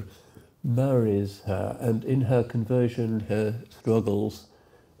Abu Bakr marries her, and in her conversion, her struggles,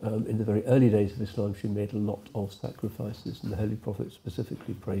 in the very early days of Islam, she made a lot of sacrifices, and the Holy Prophet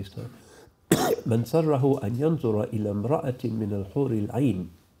specifically praised her. من سره أن ينظر إلى امرأة من الحور العين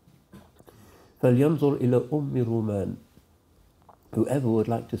فلينظر إلى رومان. Whoever would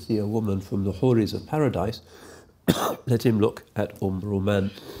like to see a woman from the houris of paradise, let him look at Ruman.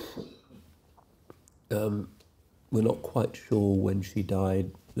 We're not quite sure when she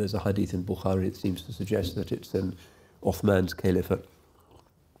died. There's a hadith in Bukhari that seems to suggest that it's in Uthman's caliphate.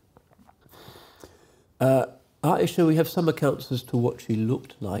 Aisha, we have some accounts as to what she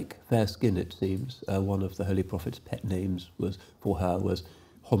looked like. Fair skin, it seems. One of the Holy Prophet's pet names for her was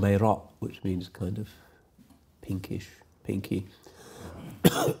Humayra, which means kind of pinky.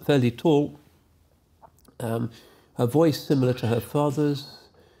 Fairly tall. Her voice similar to her father's,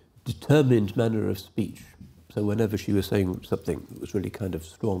 determined manner of speech. So whenever she was saying something that was really kind of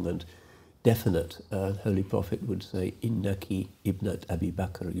strong and definite, Holy Prophet would say, Innaki ibnat Abi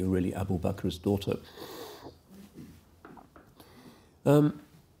Bakr, you're really Abu Bakr's daughter.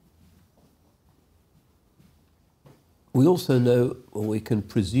 We also know, or we can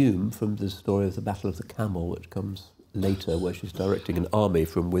presume from the story of the Battle of the Camel, which comes later, where she's directing an army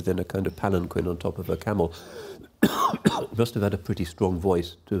from within a kind of palanquin on top of a camel, must have had a pretty strong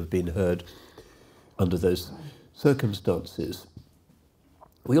voice to have been heard under those circumstances.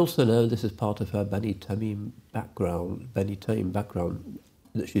 We also know, this is part of her Bani Taym background,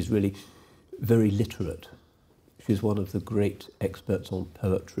 that she's really very literate. She's one of the great experts on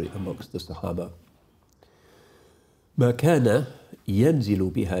poetry amongst the Sahaba. ما كان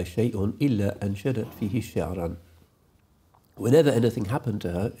ينزل بها شيء إلا أنشدت فيه شعرا. Whenever anything happened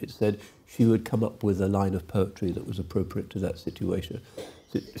to her, it said she would come up with a line of poetry that was appropriate to that situation.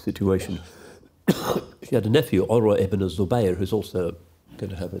 She had a nephew, Urwa ibn al-Zubayr, who's also going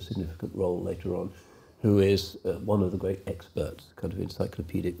to have a significant role later on, who is one of the great experts, kind of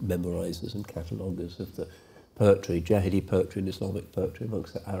encyclopedic memorizers and cataloguers of the poetry, Jahili poetry and Islamic poetry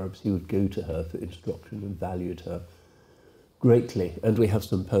amongst the Arabs. He would go to her for instruction and valued her greatly. And we have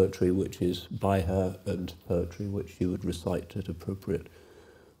some poetry which is by her and poetry which she would recite at appropriate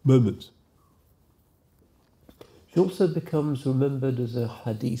moments. She also becomes remembered as a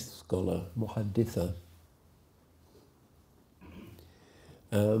hadith scholar, muhadditha.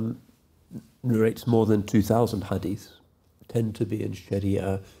 Narrates more than 2,000 hadiths, tend to be in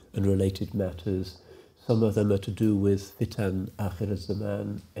Sharia and related matters. Some of them are to do with fitan, akhir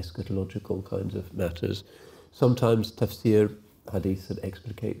al-zaman, eschatological kinds of matters. Sometimes tafsir, hadiths that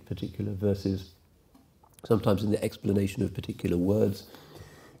explicate particular verses. Sometimes in the explanation of particular words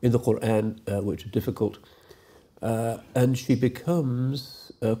in the Quran, which are difficult. And she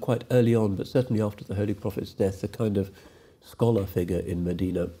becomes, quite early on, but certainly after the Holy Prophet's death, a kind of scholar figure in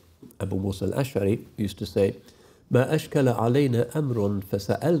Medina. Abu Musa al-Ash'ari used to say, ما أشكل علينا أمر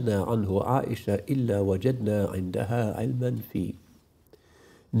فسألنا عنه عائشة إلا وجدنا عندها علما فيه.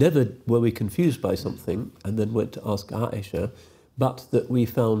 Never were we confused by something and then went to ask Aisha, but that we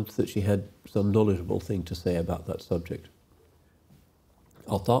found that she had some knowledgeable thing to say about that subject.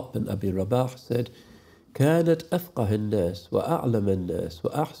 Ata bin Abi Rabah said, كانت أفقه الناس وأعلم الناس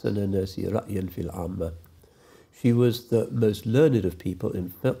وأحسن الناس رأيا في العامة. She was the most learned of people in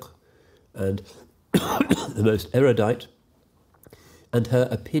fiqh and the most erudite, and her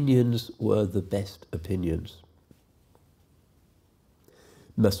opinions were the best opinions.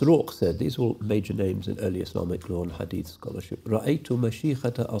 Masruq said, these are all major names in early Islamic law and hadith scholarship, رأيت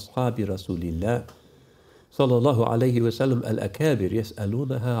مشيخة أصحاب رسول الله صلى الله عليه وسلم الأكابر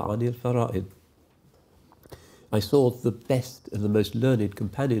يسألونها عن الفرائض. I saw the best and the most learned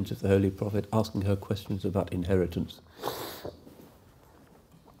companions of the Holy Prophet asking her questions about inheritance.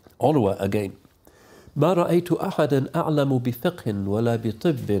 Urwa again, ما رأيت أحدا أعلم بفقه ولا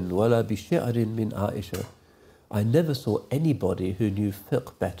بطب ولا بشعر من عائشة. I never saw anybody who knew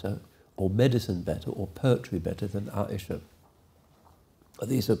fiqh better, or medicine better, or poetry better than Aisha.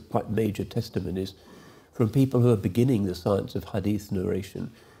 These are quite major testimonies from people who are beginning the science of hadith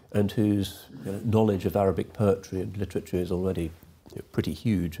narration and whose knowledge of Arabic poetry and literature is already pretty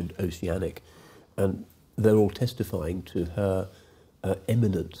huge and oceanic, and they're all testifying to her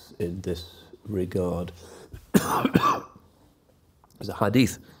eminence in this regard. As a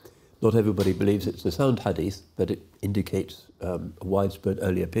hadith, not everybody believes it's a sound hadith, but it indicates a widespread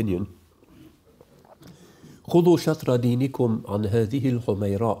early opinion. خُذُوا شَطْرَ دِينِكُمْ عَنْ هَذِهِ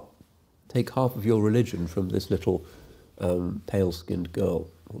الْحُمَيْرَاءِ. Take half of your religion from this little pale-skinned girl,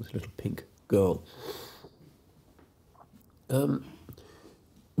 or this little pink girl.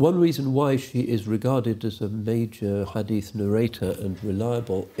 One reason why she is regarded as a major hadith narrator and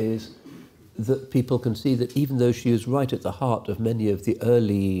reliable is that people can see that even though she is right at the heart of many of the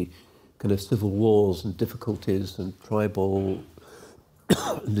early kind of civil wars and difficulties and tribal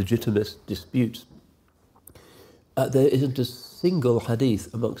legitimate disputes, there isn't a single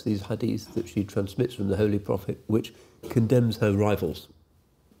hadith amongst these hadiths that she transmits from the Holy Prophet which condemns her rivals.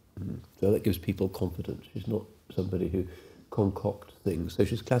 So that gives people confidence. She's not somebody who concocts things. So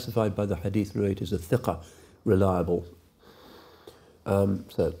she's classified by the hadith narrators as thiqa, reliable.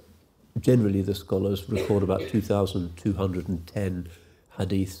 So generally the scholars record about 2,210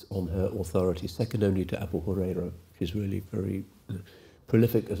 hadiths on her authority, second only to Abu Hurairah. She's really very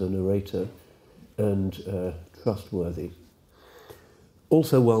prolific as a narrator and trustworthy.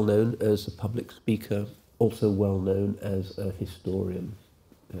 Also well known as a public speaker, also well known as a historian.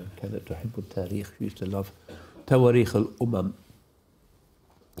 كانت تحب التاريخ. She used to love تواريخ الأمم,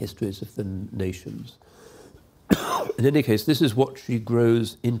 histories of the nations. In any case, this is what she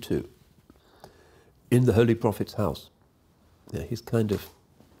grows into in the Holy Prophet's house. He's kind of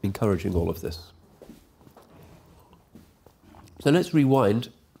encouraging all of this. So let's rewind,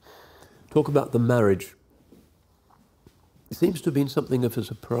 talk about the marriage. It seems to have been something of a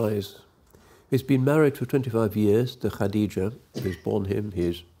surprise. He's been married for 25 years to Khadija, who's borne him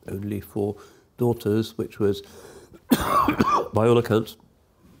his only 4 daughters, which was, by all accounts,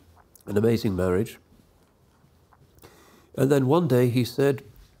 an amazing marriage. And then one day he said,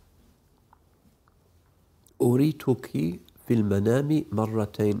 "Urituki fil manami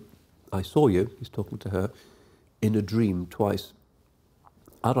marratain." I saw you, he's talking to her, in a dream twice.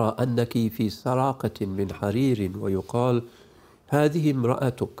 "Ara annaki fi saraqatin min haririn wa yuqal هذه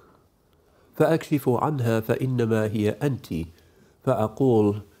امرأتك فأكشف عنها فإنما هي أنت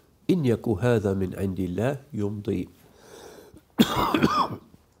فأقول إن يك هذا من عند الله يمضي."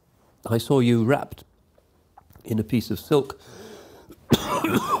 I saw you wrapped in a piece of silk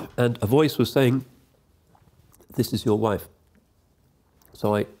and a voice was saying, "This is your wife."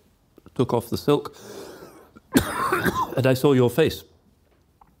 So I took off the silk and I saw your face.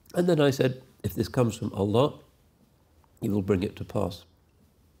 And then I said, "If this comes from Allah, He will bring it to pass."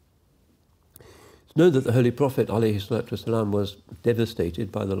 It's known that the Holy Prophet ﷺ was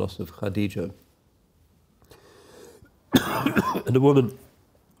devastated by the loss of Khadija. And a woman,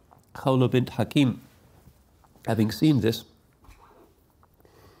 Khawla bint Hakim, having seen this,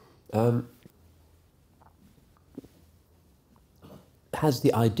 has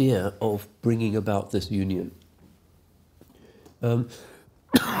the idea of bringing about this union.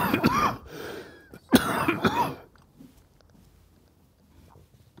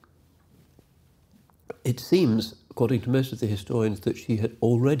 It seems, according to most of the historians, that she had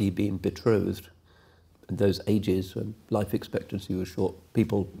already been betrothed in those ages when life expectancy was short.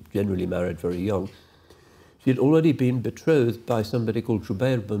 People generally married very young. She had already been betrothed by somebody called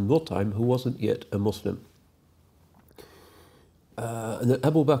Jubair bin Mut'im, who wasn't yet a Muslim. And that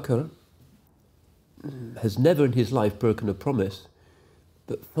Abu Bakr has never in his life broken a promise,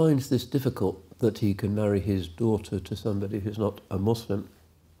 but finds this difficult that he can marry his daughter to somebody who's not a Muslim.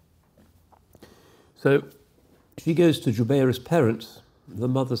 So she goes to Jubair's parents. The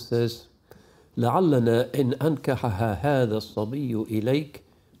mother says, لَعَلَّنَا إِنْ أَنْكَحَهَا هَذَا الصَّبِيُّ إِلَيْكَ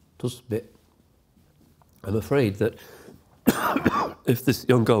تُصْبِئ. I'm afraid that if this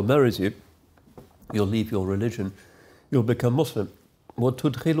young girl marries you, you'll leave your religion, you'll become Muslim.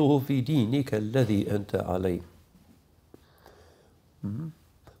 وَتُدْخِلُهُ فِي دِينِكَ الَّذِي أَنْتَ عَلَيْهِ.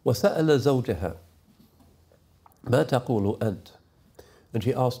 وَسَأَلَ زَوْجَهَا مَا تَقُولُ أَنْتَ. And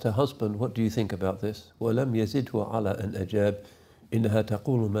she asked her husband, "What do you think about this?" وَلَمْ يَزِدْهُ عَلَى أَنْ أَجَابَ إِنَّهَا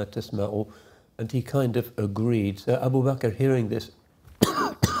تَقُولُ مَا تَسْمَعُ. And he kind of agreed. So Abu Bakr, hearing this,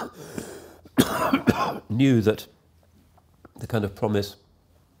 knew that the kind of promise,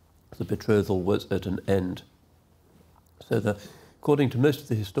 the betrothal, was at an end. So according to most of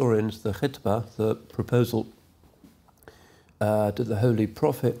the historians, the khitbah, the proposal to the Holy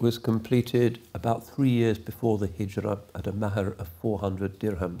Prophet, was completed about 3 years before the Hijrah at a mahr of 400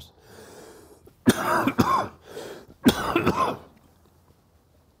 dirhams.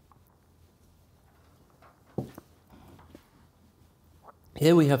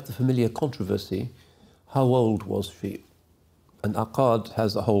 Here we have the familiar controversy, how old was she? And Aqad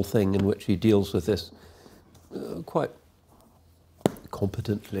has a whole thing in which he deals with this quite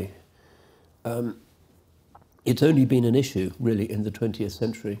competently. It's only been an issue, really, in the 20th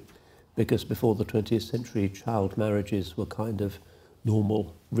century, because before the 20th century, child marriages were kind of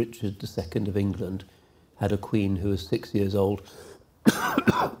normal. Richard II of England had a queen who was 6 years old.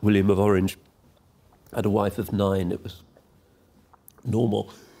 William of Orange had a wife of 9. It was normal.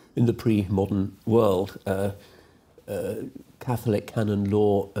 In the pre-modern world, Catholic canon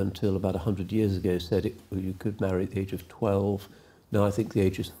law until about 100 years ago said you could marry at the age of 12. Now I think the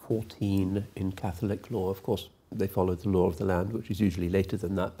age is 14 in Catholic law. Of course, they followed the law of the land, which is usually later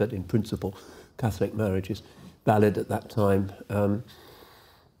than that, but in principle, Catholic marriage is valid at that time.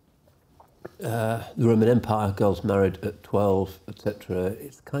 The Roman Empire, girls married at 12, etc.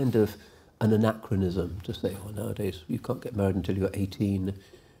 It's kind of an anachronism to say, oh, nowadays you can't get married until you're 18.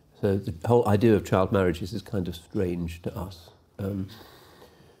 So the whole idea of child marriages is kind of strange to us.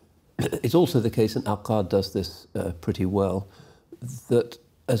 It's also the case, and Aqad does this pretty well, that,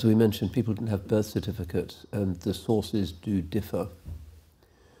 as we mentioned, people didn't have birth certificates and the sources do differ.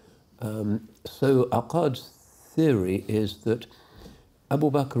 So Aqad's theory is that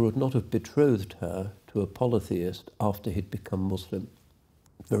Abu Bakr would not have betrothed her to a polytheist after he'd become Muslim.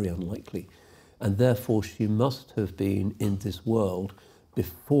 Very unlikely. And therefore she must have been in this world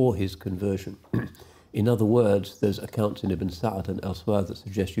before his conversion. In other words, there's accounts in Ibn Sa'd and elsewhere that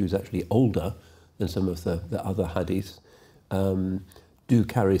suggest she was actually older than some of the other hadiths, do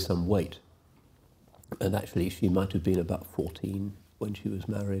carry some weight. And actually she might have been about 14 when she was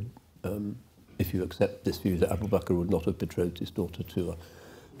married, if you accept this view that Abu Bakr would not have betrothed his daughter to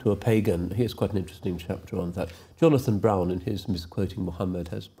a pagan. Here's quite an interesting chapter on that. Jonathan Brown, in his Misquoting Muhammad,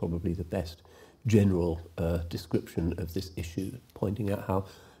 has probably the best general description of this issue, pointing out how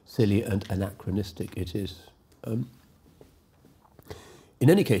silly and anachronistic it is. In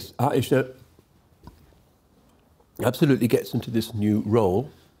any case, Aisha absolutely gets into this new role,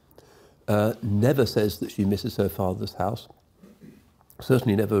 never says that she misses her father's house,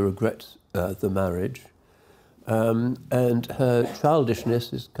 certainly never regrets the marriage, and her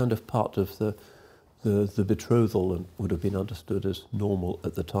childishness is kind of part of the betrothal and would have been understood as normal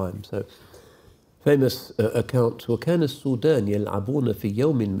at the time. So, famous account, وكان السودان يلعبون في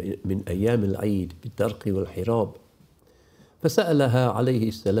يوم من أيام العيد بالدرق والحراب فسألها عليه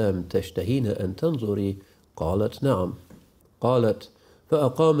السلام تشتهين أن تنظري؟ قالت نعم. قالت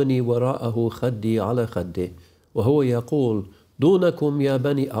فأقامني وراءه خدي على خده وهو يقول دونكم يا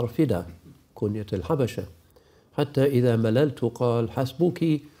بني أرفدة كنية الحبشة حتى إذا مللت قال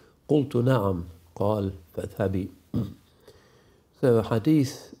حسبك قلت نعم قال فاذهبي. So a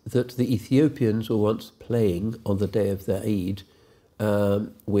hadith that the Ethiopians were once playing on the day of their Eid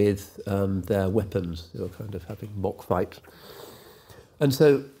with their weapons. They were kind of having mock fights. And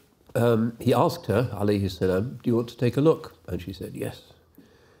so he asked her, alayhi salam, do you want to take a look? And she said, yes.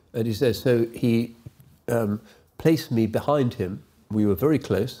 And he says, so he placed me behind him. We were very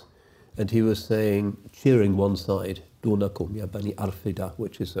close. And he was saying, cheering one side, Dunakum ya bani arfida,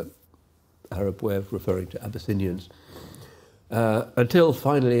 which is an Arab way of referring to Abyssinians. Until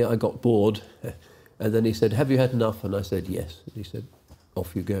finally I got bored, and then he said, have you had enough? And I said, yes. And he said,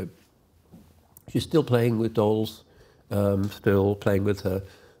 off you go. She's still playing with dolls, still playing with her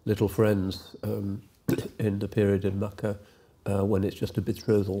little friends in the period in Makkah when it's just a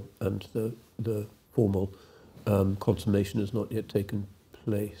betrothal and the formal consummation has not yet taken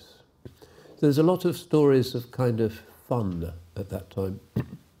place. So there's a lot of stories of kind of fun at that time,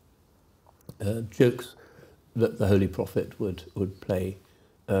 jokes that the Holy Prophet would play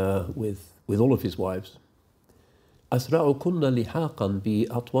with all of his wives. أسرعكن لحاقا بي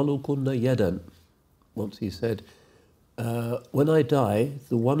أطولكن يدا. Once he said, when I die,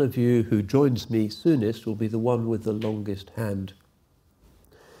 the one of you who joins me soonest will be the one with the longest hand.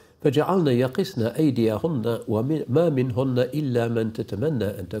 فجعلنا يقسن أيديهن وما منهن إلا من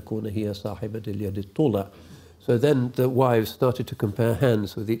تتمنى أن تكون هي صاحبة اليد الطولى. So then the wives started to compare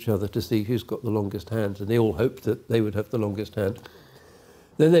hands with each other to see who's got the longest hands, and they all hoped that they would have the longest hand.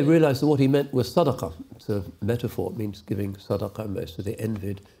 Then they realized that what he meant was sadaqah. It's a metaphor, it means giving sadaqah. So they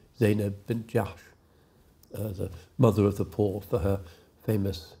envied Zainab bint Jahsh, the mother of the poor, for her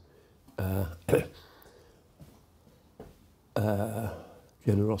famous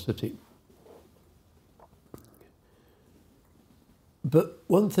generosity. But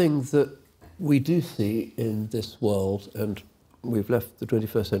one thing that we do see in this world, and we've left the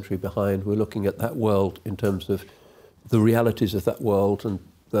 21st century behind, we're looking at that world in terms of the realities of that world and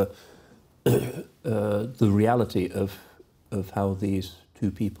the reality of how these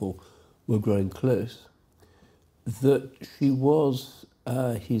two people were growing close, that she was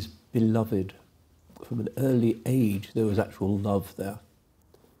his beloved. From an early age, there was actual love there.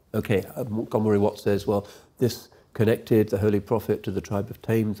 Okay, Montgomery Watt says, well, this connected the Holy Prophet to the tribe of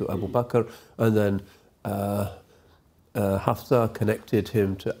Taym, to Abu Bakr, and then Hafsa connected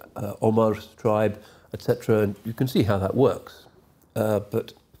him to Omar's tribe, etc. And you can see how that works.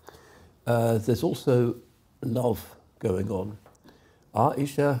 But there's also love going on.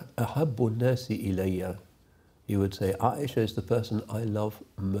 Aisha ahabbu nasi ilayya. He would say, Aisha is the person I love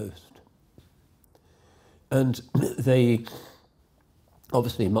most. And they,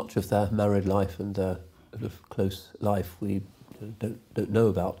 obviously, much of their married life and their sort of close life we don't know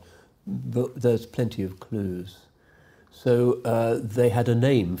about, but there's plenty of clues. So they had a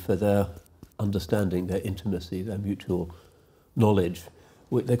name for their understanding, their intimacy, their mutual knowledge.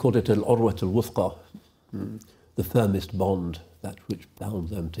 They called it al-urwat al-wuthqa, the firmest bond, that which bound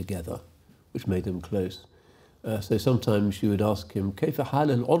them together, which made them close. So sometimes she would ask him, كيف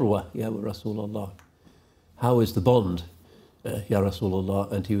حال العروة يا رسول الله? How is the bond, Ya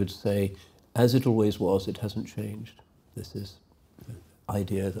Rasulullah? And he would say, as it always was, it hasn't changed. This is the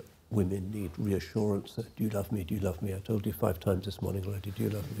idea that women need reassurance. That, do you love me? Do you love me? I told you 5 times this morning already. Do you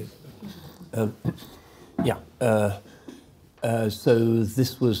love me? So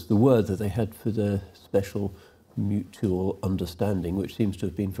this was the word that they had for the special mutual understanding, which seems to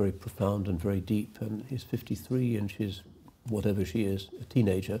have been very profound and very deep. And he's 53 and she's, whatever she is, a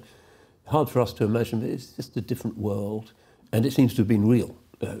teenager. Hard for us to imagine, but it's just a different world. And it seems to have been real.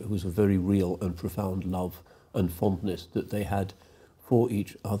 It was a very real and profound love and fondness that they had for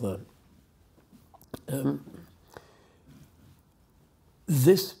each other.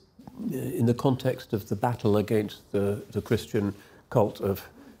 This, in the context of the battle against the Christian cult of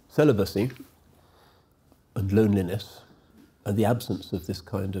celibacy and loneliness, and the absence of this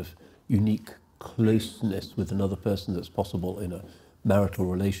kind of unique closeness with another person that's possible in a marital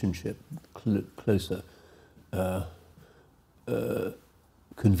relationship, closer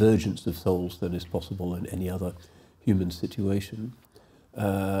convergence of souls than is possible in any other human situation,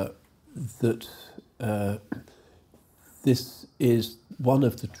 that this is one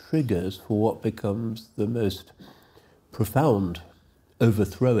of the triggers for what becomes the most profound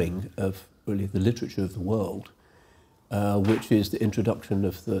overthrowing of really the literature of the world, which is the introduction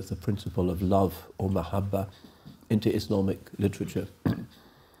of the principle of love or mahabba into Islamic literature.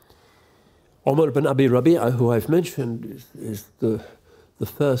 Omar ibn Abi Rabi'a, who I've mentioned, is the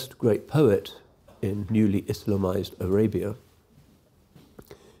first great poet in newly Islamized Arabia,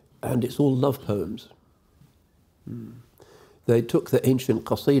 and it's all love poems. They took the ancient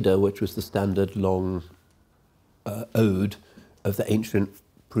qasida, which was the standard long ode of the ancient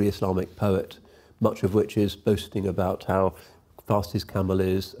pre-Islamic poet, much of which is boasting about how fast his camel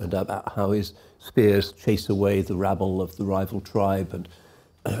is and about how his spears chase away the rabble of the rival tribe. And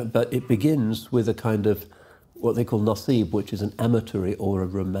but it begins with a kind of what they call nasib, which is an amatory or a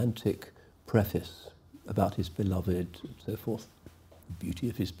romantic preface about his beloved and so forth, the beauty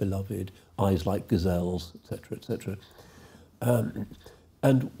of his beloved, eyes like gazelles, etc., etc.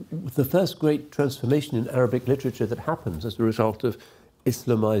 And the first great transformation in Arabic literature that happens as a result of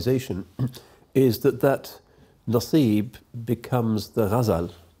Islamization is that nasib becomes the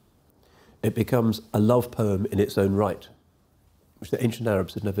ghazal. It becomes a love poem in its own right, which the ancient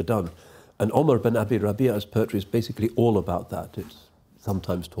Arabs had never done. And Omar ibn Abi Rabi'a's poetry is basically all about that. It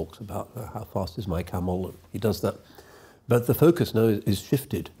sometimes talks about how fast is my camel, and he does that. But the focus now is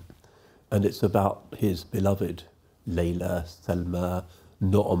shifted, and it's about his beloved, Layla, Salma,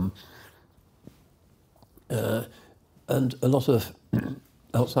 Noam. And a lot of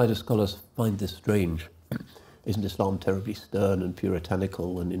outsider scholars find this strange. Isn't Islam terribly stern and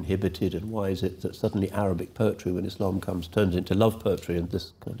puritanical and inhibited, and why is it that suddenly Arabic poetry, when Islam comes, turns into love poetry, and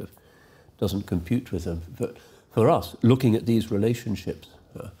this kind of doesn't compute with them? But for us, looking at these relationships,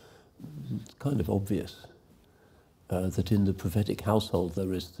 it's kind of obvious that in the prophetic household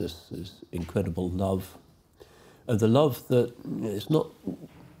there is this incredible love. And the love that is not,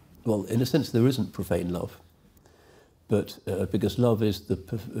 well, in a sense there isn't profane love, but because love is the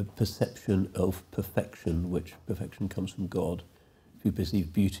perception of perfection, which perfection comes from God. If you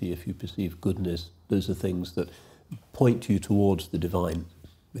perceive beauty, if you perceive goodness, those are things that point you towards the divine.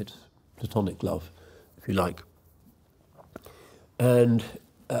 It's platonic love, if you like. And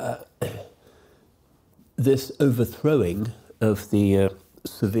this overthrowing of the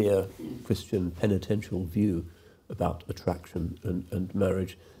severe Christian penitential view about attraction and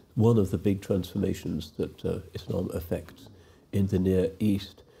marriage, one of the big transformations that Islam affects in the Near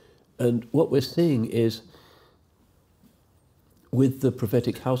East. And what we're seeing is with the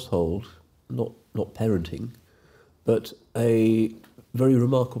prophetic household, not parenting, but a very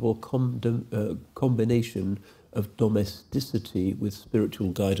remarkable combination of domesticity with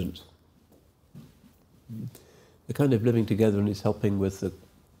spiritual guidance. They're kind of living together, and he's helping with the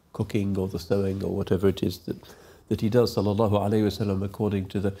cooking or the sewing or whatever it is that he does, sallallahu alayhi wasallam, according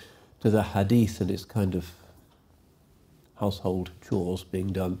to the hadith, and it's kind of household chores being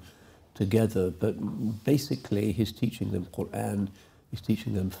done together. But basically he's teaching them Quran, he's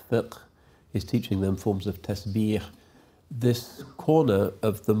teaching them fiqh, he's teaching them forms of tasbih. This corner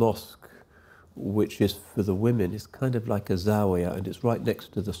of the mosque, which is for the women, is kind of like a zawiya, and it's right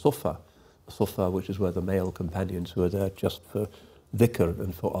next to the sufa, which is where the male companions who are there just for dhikr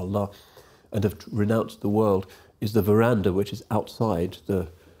and for Allah and have renounced the world, is the veranda, which is outside the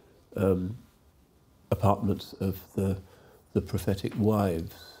apartments of the prophetic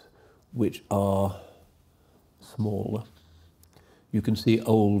wives, which are small. You can see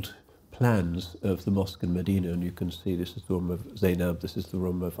old plans of the mosque in Medina, and you can see this is the room of Zainab, this is the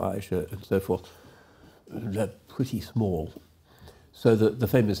room of Aisha, and so forth. They're pretty small. So the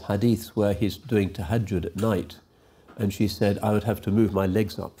famous hadiths where he's doing tahajjud at night, and she said, I would have to move my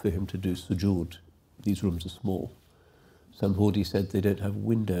legs up for him to do sujood. These rooms are small. Some Hudi said they don't have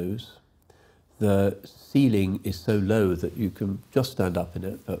windows. The ceiling is so low that you can just stand up in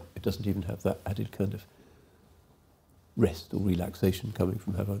it, but it doesn't even have that added kind of rest or relaxation coming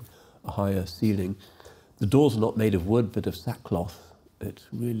from having a higher ceiling. The doors are not made of wood, but of sackcloth. It's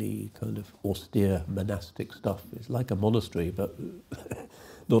really kind of austere monastic stuff. It's like a monastery, but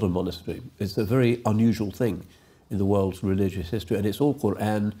not a monastery. It's a very unusual thing in the world's religious history, and it's all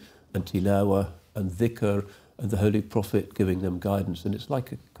Quran and tilawah and dhikr and the Holy Prophet giving them guidance, and it's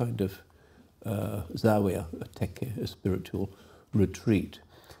like a kind of zawiya, a tekke, a spiritual retreat.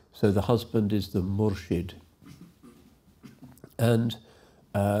 So the husband is the murshid, and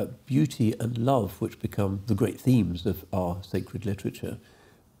beauty and love, which become the great themes of our sacred literature,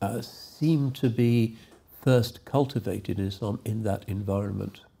 seem to be first cultivated in Islam in that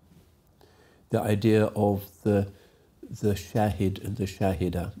environment. The idea of the shahid and the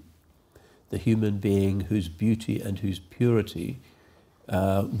shahida, the human being whose beauty and whose purity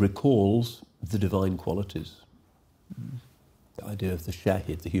recalls the divine qualities. The idea of the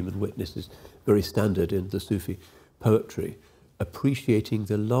shahid, the human witness, is very standard in the Sufi poetry, appreciating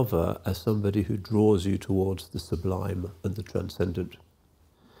the lover as somebody who draws you towards the sublime and the transcendent.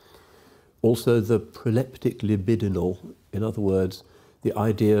 Also the proleptic libidinal, in other words, the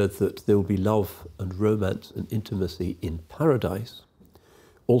idea that there will be love and romance and intimacy in paradise,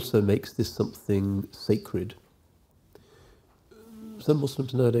 also makes this something sacred. Some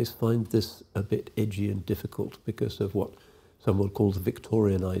Muslims nowadays find this a bit edgy and difficult because of what some would call the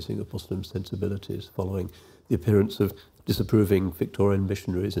Victorianizing of Muslim sensibilities following the appearance of disapproving Victorian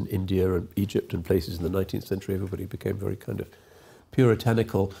missionaries in India and Egypt and places in the 19th century. Everybody became very kind of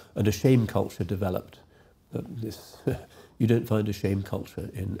puritanical, and a shame culture developed. You don't find a shame culture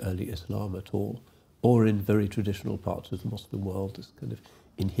in early Islam at all, or in very traditional parts of the Muslim world. This kind of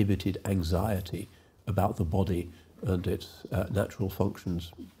inhibited anxiety about the body and its natural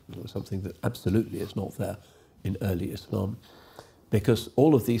functions, something that absolutely is not there in early Islam. Because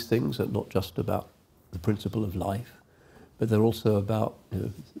all of these things are not just about the principle of life, but they're also about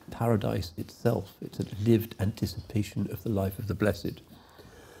paradise itself. It's a lived anticipation of the life of the blessed.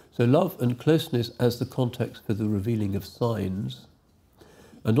 So love and closeness as the context for the revealing of signs,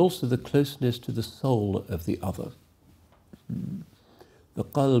 and also the closeness to the soul of the other. The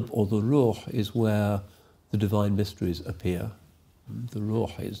qalb or the ruh is where the divine mysteries appear. The ruh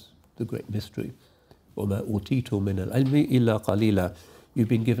is the great mystery. وَمَا أُوتِيتُ مِنَ الْعِلْمِ إِلَّا قَلِيلًا. You've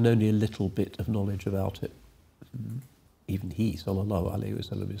been given only a little bit of knowledge about it. Even he, sallallahu alayhi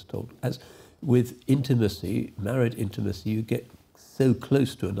wasallam, is told. As with intimacy, married intimacy, you get so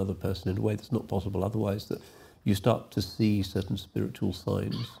close to another person in a way that's not possible otherwise, that you start to see certain spiritual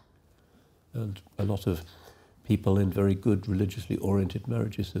signs. And a lot of people in very good religiously oriented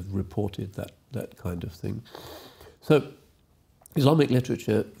marriages have reported that kind of thing. So Islamic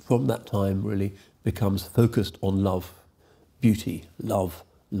literature from that time really becomes focused on love, beauty, love,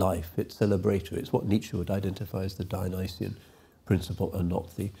 life. It's celebratory. It's what Nietzsche would identify as the Dionysian principle and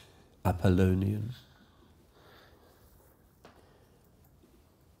not the Apollonian.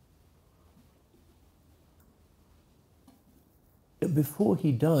 Before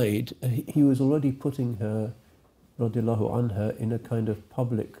he died, he was already putting her, radiallahu anha, in a kind of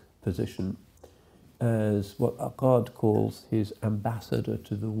public position as what Aqad calls his ambassador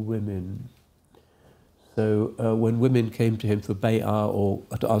to the women. So when women came to him for bay'ah or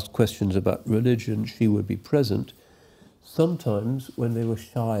to ask questions about religion, she would be present. Sometimes when they were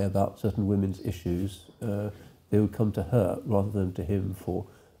shy about certain women's issues, they would come to her rather than to him for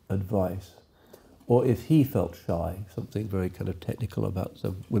advice. Or if he felt shy, something very kind of technical about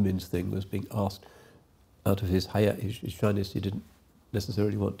some women's thing was being asked out of his haya, his shyness, he didn't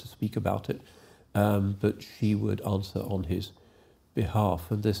necessarily want to speak about it, but she would answer on his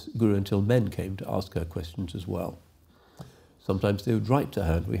behalf. And this grew until men came to ask her questions as well. Sometimes they would write to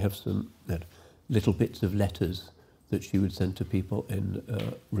her, and we have some little bits of letters that she would send to people in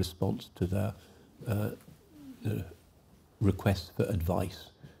response to their requests for advice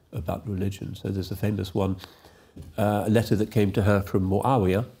about religion. So there's a famous one, a letter that came to her from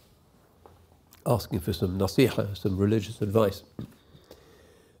Muawiyah, asking for some nasiha, some religious advice.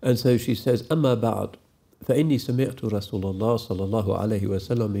 And so she says, أما بعد فإني سمعت رسول الله صلى الله عليه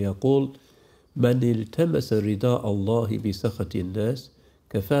وسلم يقول من التمس رداء الله بسخط الناس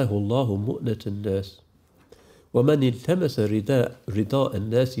كفاه الله مؤنة الناس ومن التمس رداء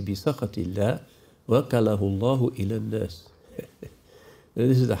الناس بسخط الله وكله الله إلى الناس.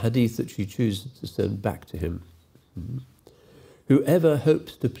 This is a hadith that she chooses to send back to him. Whoever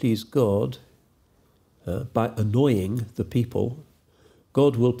hopes to please God by annoying the people,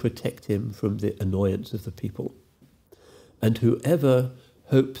 God will protect him from the annoyance of the people. And whoever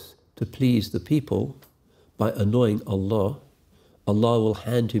hopes to please the people by annoying Allah, Allah will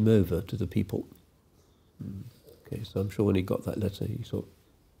hand him over to the people. Okay, so I'm sure when he got that letter, he thought,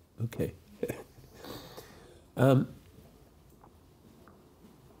 okay.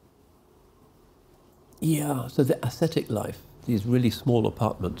 Yeah, so the ascetic life, these really small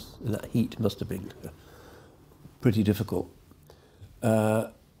apartments, and that heat must have been pretty difficult.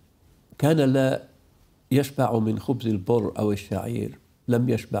 كان لا يشبع من خبز البر أو الشعير لم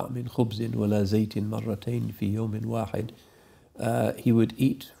يشبع من خبز ولا زيت مرتين في يوم واحد. He would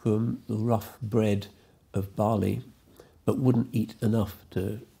eat from the rough bread of barley, but wouldn't eat enough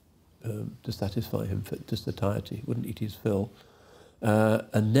to satisfy him to satiety, wouldn't eat his fill.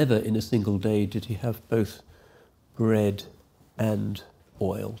 And never in a single day did he have both bread and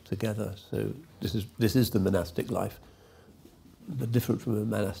oil together. So this is the monastic life, but different from a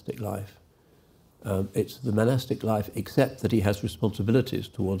monastic life. It's the monastic life, except that he has responsibilities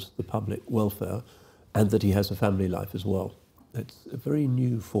towards the public welfare and that he has a family life as well. It's a very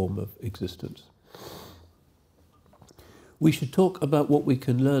new form of existence. We should talk about what we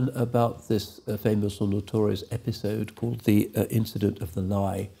can learn about this famous or notorious episode called the incident of the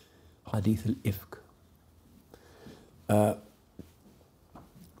lie, Hadith al-Ifk.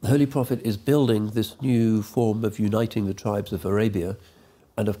 The Holy Prophet is building this new form of uniting the tribes of Arabia,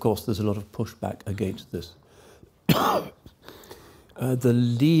 and of course there's a lot of pushback against this. The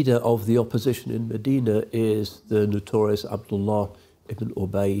leader of the opposition in Medina is the notorious Abdullah ibn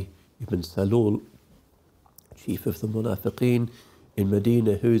Ubay ibn Salul, chief of the Munafiqeen in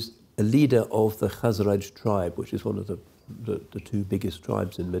Medina, who's a leader of the Khazraj tribe, which is one of the two biggest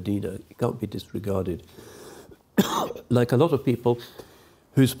tribes in Medina. It can't be disregarded. Like a lot of people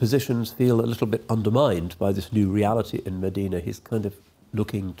whose positions feel a little bit undermined by this new reality in Medina, he's kind of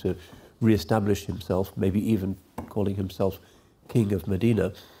looking to re-establish himself, maybe even calling himself king of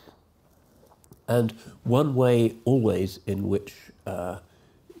Medina. And one way always in which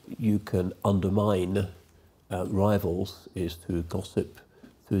you can undermine rivals is through gossip,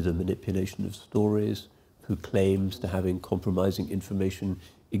 through the manipulation of stories, through claims to having compromising information,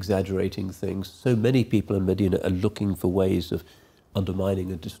 exaggerating things. So many people in Medina are looking for ways of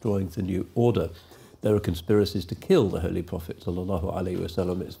undermining and destroying the new order. There are conspiracies to kill the Holy Prophet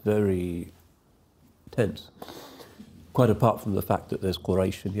ﷺ. It's very tense. Quite apart from the fact that there's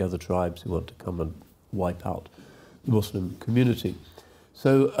Quraysh and the other tribes who want to come and wipe out the Muslim community.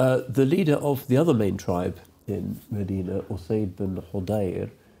 So the leader of the other main tribe in Medina, Usayd bin Hudayr,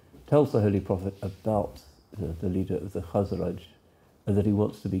 tells the Holy Prophet about the leader of the Khazraj and that he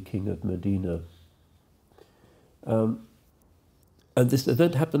wants to be king of Medina. And this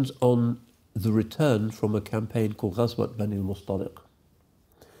event happens on the return from a campaign called Ghazwat Bani al-Mustaliq,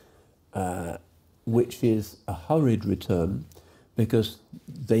 which is a hurried return because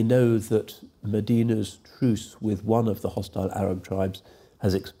they know that Medina's truce with one of the hostile Arab tribes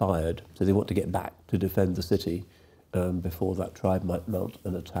has expired, so they want to get back to defend the city before that tribe might mount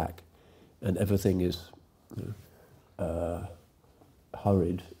an attack. And everything is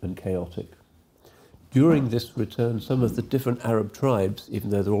hurried and chaotic. During this return, some of the different Arab tribes,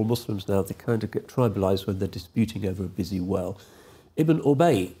 even though they're all Muslims now, they kind of get tribalized when they're disputing over a busy well. Ibn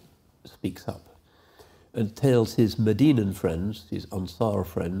Ubay speaks up and tells his Medinan friends, his Ansar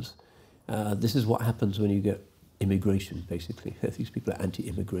friends, this is what happens when you get immigration, basically. These people are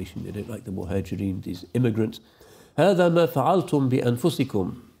anti-immigration. They don't like the Muhajirin, these immigrants. هذا ما فعلتم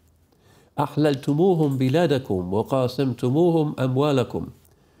بأنفسكم أحللتموهم بلادكم وقاسمتموهم أموالكم.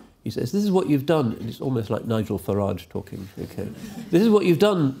 He says, this is what you've done. And it's almost like Nigel Farage talking. Okay. This is what you've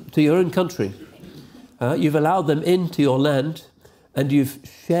done to your own country. You've allowed them into your land and you've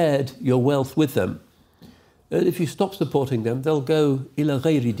shared your wealth with them. And if you stop supporting them, they'll go إلى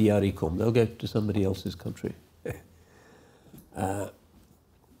غير دياركم. They'll go to somebody else's country. And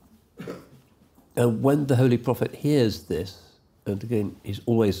when the Holy Prophet hears this, and again, he's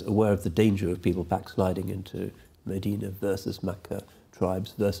always aware of the danger of people backsliding into Medina versus Mecca,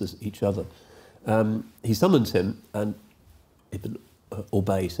 tribes versus each other. He summons him, and Ibn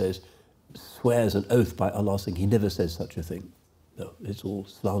Ubay says, swears an oath by Allah, saying he never says such a thing. No, it's all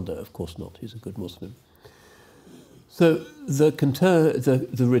slander, of course not. He's a good Muslim. So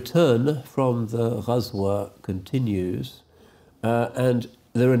the return from the Ghazwa continues, and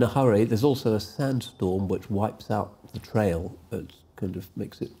they're in a hurry. There's also a sandstorm which wipes out the trail. It kind of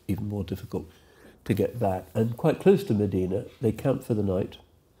makes it even more difficult to get back. And quite close to Medina, they camp for the night.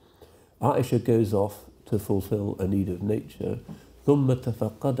 Aisha goes off to fulfill a need of nature. ثُمَّ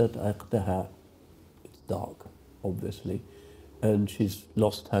تَفَقَّدَتْ عَقْدَهَا. It's dark, obviously, and she's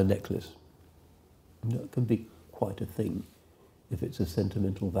lost her necklace. That can be quite a thing if it's a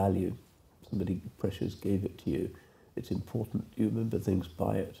sentimental value. Somebody precious gave it to you. It's important you remember things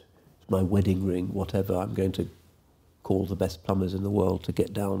by it. It's my wedding ring, whatever. I'm going to call the best plumbers in the world to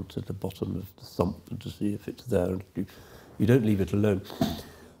get down to the bottom of the sump and to see if it's there. And you don't leave it alone.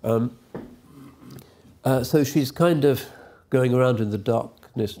 So she's kind of going around in the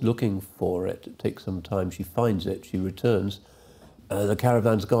darkness looking for it. It takes some time. She finds it. She returns. The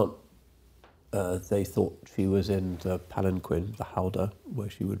caravan's gone. They thought she was in the palanquin, the howdah, where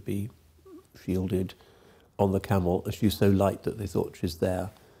she would be shielded on the camel, and she's so light that they thought she's there,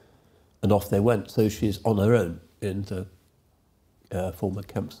 and off they went. So she's on her own in the former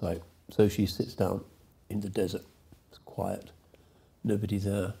campsite. So she sits down in the desert. It's quiet, nobody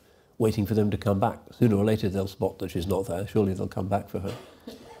there, waiting for them to come back. Sooner or later they'll spot that she's not there. Surely they'll come back for her.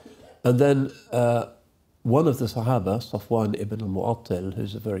 And then one of the Sahaba, Safwan ibn al-Mu'attal,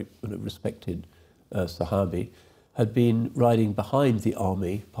 who's a very respected Sahabi, had been riding behind the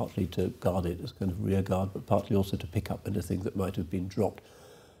army, partly to guard it as kind of rear guard, but partly also to pick up anything that might have been dropped.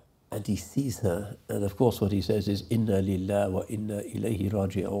 And he sees her, and of course what he says is, Inna lillah wa inna ilayhi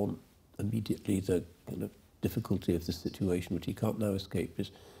raji'un. Immediately the kind of difficulty of the situation, which he can't now escape,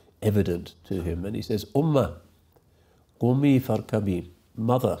 is evident to him. And he says, Ummah, qumi farkabi,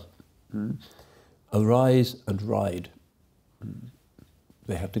 mother, arise and ride.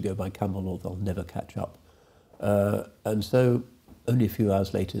 They have to go by camel or they'll never catch up. And so only a few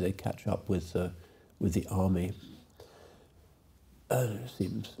hours later they catch up with the army. It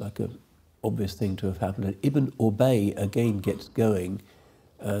seems like an obvious thing to have happened. And Ibn Ubay again gets going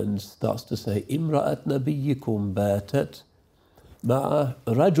and starts to say, Imra'at nabiyyikum batat ma'a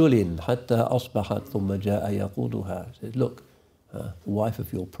rajulin hatta asbahat thumma ja'a yaquduha. He says, look, the wife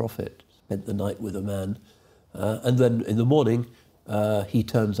of your prophet spent the night with a man, and then in the morning he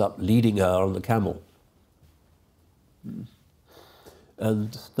turns up leading her on the camel.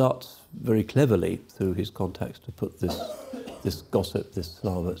 And starts very cleverly through his contacts to put this gossip, this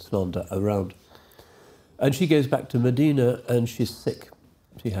slander around. And she goes back to Medina and she's sick.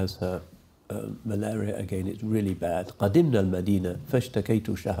 She has her malaria again. It's really bad. قدمنا المدينة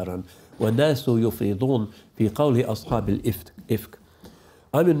فاشتكيت شهرا والناس يفيضون في قول أصحاب الإفك.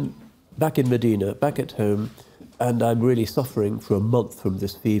 I'm back in Medina, back at home, and I'm really suffering for a month from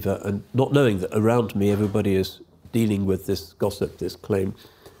this fever and not knowing that around me everybody is dealing with this gossip, this claim.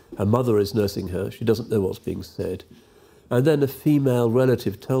 Her mother is nursing her. She doesn't know what's being said. And then a female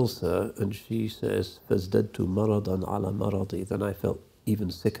relative tells her, and she says, فَازْدَدْتُ مَرَضًا عَلَى مَرَضِي. Then I felt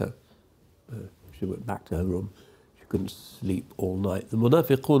even sicker. She went back to her room. She couldn't sleep all night. The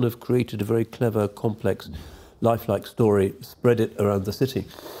Munafiqun have created a very clever, complex, lifelike story, spread it around the city.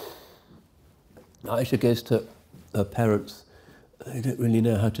 Aisha goes to her parents. They don't really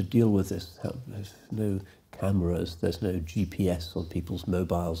know how to deal with this. There's no cameras, there's no GPS on people's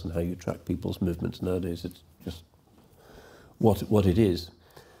mobiles and how you track people's movements nowadays. It's just what it is.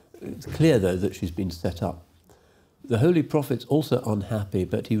 It's clear, though, that she's been set up. The Holy Prophet's also unhappy,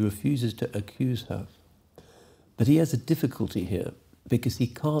 but he refuses to accuse her. But he has a difficulty here, because he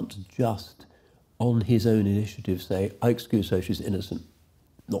can't just, on his own initiative, say, I excuse her, she's innocent.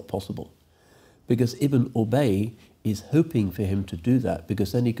 Not possible. Because Ibn Ubay is hoping for him to do that,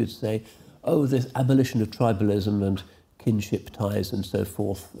 because then he could say, oh, this abolition of tribalism and kinship ties and so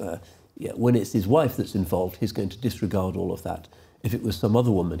forth, when it's his wife that's involved, he's going to disregard all of that. If it was some other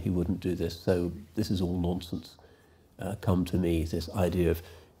woman, he wouldn't do this, so this is all nonsense. come to me. This idea of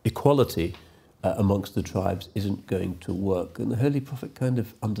equality amongst the tribes isn't going to work. And the Holy Prophet kind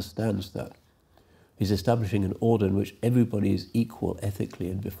of understands that. He's establishing an order in which everybody is equal ethically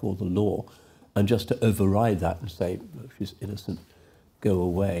and before the law. And just to override that and say, "Oh, she's innocent, go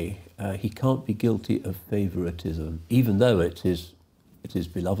away," he can't be guilty of favoritism, even though it is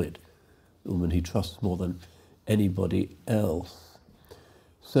beloved, the woman he trusts more than anybody else.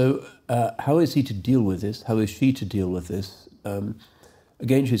 So how is he to deal with this? How is she to deal with this?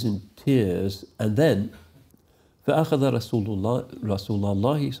 Again, she's in tears, and then فأخذ رسول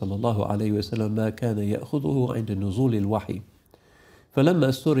الله صلى الله عليه وسلم ما كان يأخذه عند نزول الوحي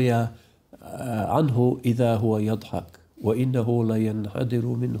فلما سري عنه إذا هو يضحك وإنه لينحدر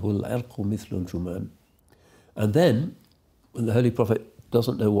منه العرق مثل الجمان. And then, when the Holy Prophet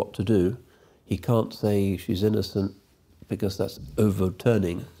doesn't know what to do, he can't say she's innocent because that's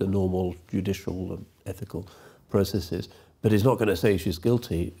overturning the normal judicial and ethical processes. But he's not going to say she's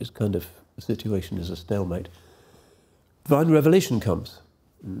guilty. It's kind of, the situation is a stalemate. Divine revelation comes.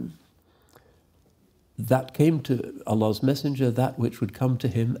 That came to Allah's Messenger, that which would come to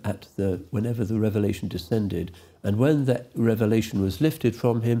him whenever the revelation descended. And when that revelation was lifted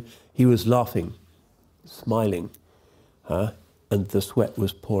from him, he was laughing, smiling, and the sweat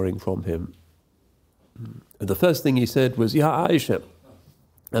was pouring from him. And the first thing he said was, "Ya Aisha,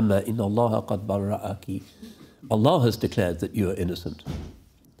 amma inna Allah qad barra'aki." Allah has declared that you are innocent.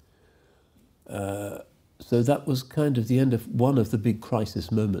 So that was kind of the end of one of the big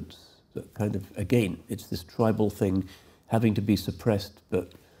crisis moments. That kind of, again, it's this tribal thing having to be suppressed,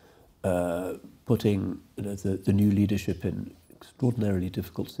 but putting the new leadership in extraordinarily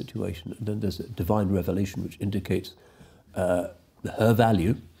difficult situation. And then there's a divine revelation which indicates her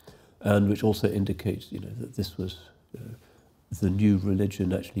value, and which also indicates, that this was the new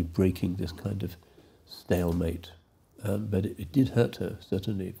religion actually breaking this kind of stalemate. But it did hurt her,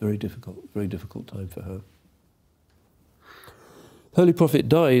 certainly. Very difficult time for her. Holy Prophet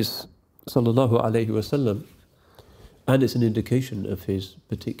dies, sallallahu alayhi wasallam, and it's an indication of his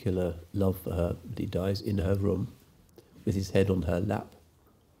particular love for her. He dies in her room with his head on her lap.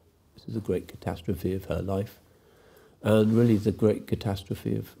 This is a great catastrophe of her life, and really the great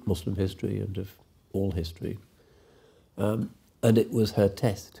catastrophe of Muslim history and of all history. And it was her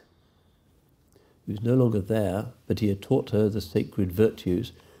test. He was no longer there, but he had taught her the sacred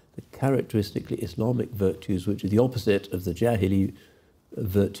virtues, the characteristically Islamic virtues, which are the opposite of the Jahili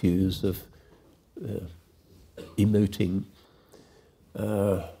virtues of emoting,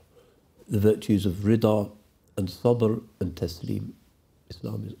 the virtues of rida and sabr and taslim.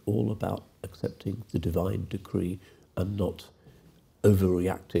 Islam is all about accepting the divine decree and not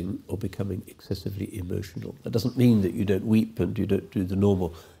overreacting or becoming excessively emotional. That doesn't mean that you don't weep and you don't do the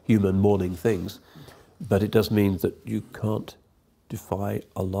normal human mourning things, but it does mean that you can't defy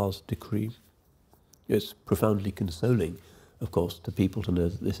Allah's decree. It's profoundly consoling, of course, to people to know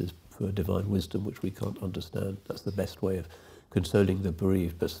that this is for a divine wisdom which we can't understand. That's the best way of consoling the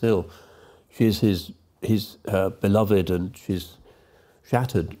bereaved. But still, she is his beloved, and she's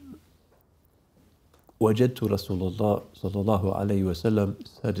shattered. وجدت رسول الله صلى الله عليه وسلم,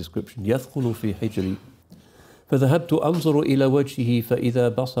 her description, يثقل في حجري فذهبت أنظر إلى وجهه فإذا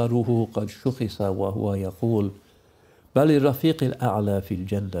بصره قد شخص وهو يقول بل الرفيق الأعلى في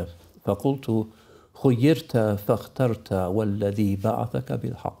الجنة فقلت خيرت فاخترت والذي بعثك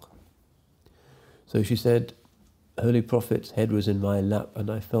بالحق. So she said, Holy Prophet's head was in my lap and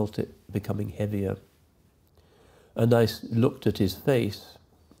I felt it becoming heavier. And I looked at his face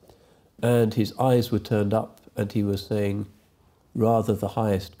and his eyes were turned up and he was saying, rather the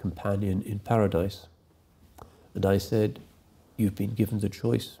highest companion in paradise. And I said, you've been given the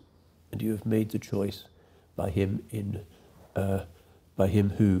choice and you have made the choice by him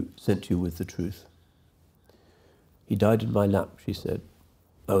who sent you with the truth. He died in my lap, she said.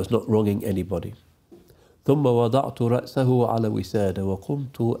 I was not wronging anybody. ثم وضعت رأسه على وسادة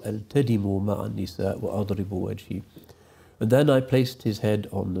وقمت ألتدم مع النساء وأضرب وجهي. And then I placed his head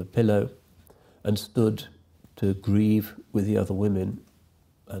on the pillow and stood to grieve with the other women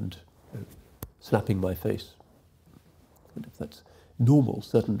and slapping my face. And if that's normal,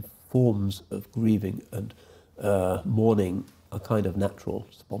 certain forms of grieving and mourning are kind of natural,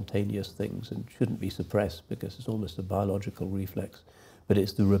 spontaneous things and shouldn't be suppressed because it's almost a biological reflex. But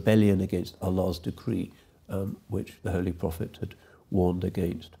it's the rebellion against Allah's decree which the Holy Prophet had warned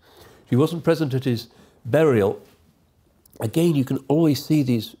against. She wasn't present at his burial. Again, you can always see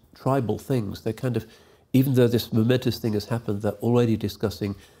these tribal things. They're kind of, even though this momentous thing has happened, they're already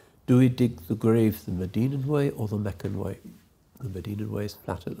discussing, do we dig the grave the Medinan way or the Meccan way? The Medinan way is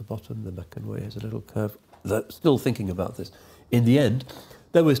flat at the bottom, the Meccan way has a little curve. they're still thinking about this. In the end,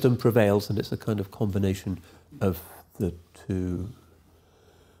 their wisdom prevails, and it's a kind of combination of the two.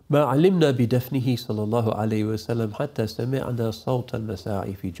 ما علمنا بدفنه صلى الله عليه وسلم حتى سمعنا صوت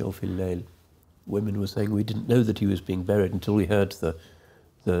المساعي في جوف الليل. Women were saying we didn't know that he was being buried until we heard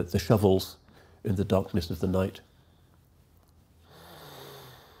the shovels in the darkness of the night.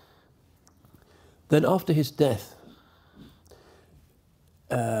 Then after his death,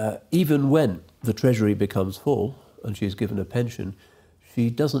 even when the treasury becomes full and she's given a pension, she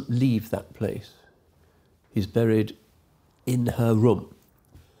doesn't leave that place. He's buried in her room.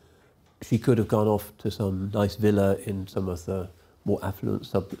 She could have gone off to some nice villa in some of the more affluent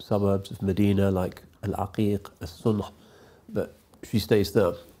suburbs of Medina, like Al-Aqiq, As-Sunh, but she stays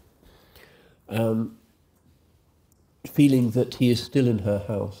there, feeling that he is still in her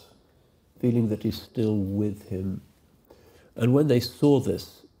house, feeling that he's still with him. And when they saw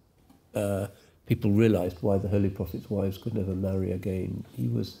this, people realized why the Holy Prophet's wives could never marry again. He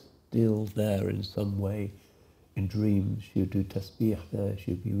was still there in some way. In dreams, she would do tasbih there,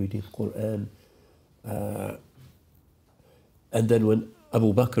 she would be reading Quran. And then when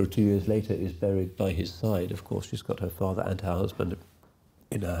Abu Bakr 2 years later is buried by his side, of course she's got her father and her husband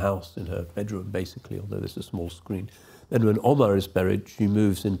in her house, in her bedroom basically, although there's a small screen. Then when Omar is buried, she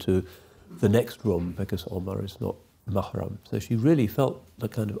moves into the next room because Omar is not mahram. So she really felt the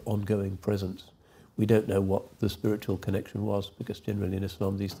kind of ongoing presence. We don't know what the spiritual connection was, because generally in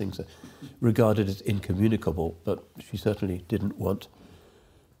Islam these things are regarded as incommunicable, but she certainly didn't want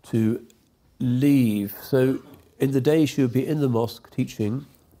to leave. So in the day she would be in the mosque teaching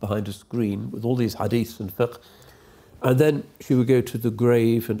behind a screen with all these hadiths and fiqh, and then she would go to the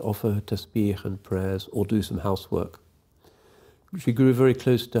grave and offer her tasbih and prayers or do some housework. She grew very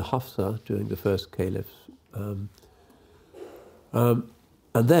close to Hafsa during the first caliphs. And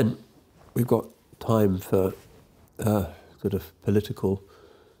then we've got time for sort of political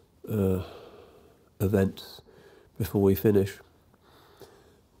events before we finish.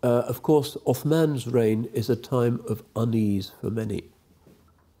 Of course, Uthman's reign is a time of unease for many.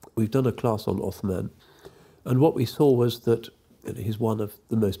 We've done a class on Uthman, and what we saw was that he's one of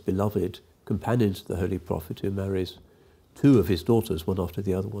the most beloved companions of the Holy Prophet, who marries two of his daughters, one after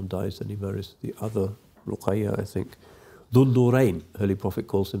the other. One dies, and he marries the other, Ruqayya, I think. Dhun Nurayn, Holy Prophet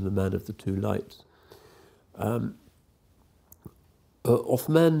calls him the man of the two lights.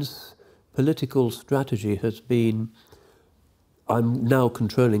 Uthman's political strategy has been, I'm now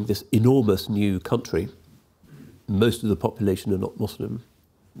controlling this enormous new country. Most of the population are not Muslim.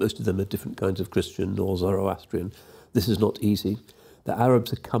 Most of them are different kinds of Christian or Zoroastrian. This is not easy. The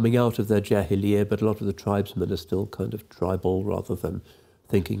Arabs are coming out of their Jahiliyyah, but a lot of the tribesmen are still kind of tribal rather than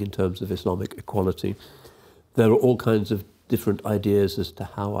thinking in terms of Islamic equality. There are all kinds of different ideas as to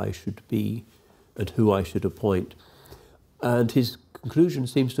how I should be and who I should appoint. And his conclusion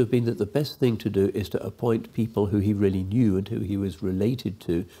seems to have been that the best thing to do is to appoint people who he really knew and who he was related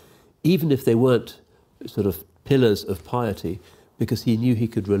to, even if they weren't sort of pillars of piety, because he knew he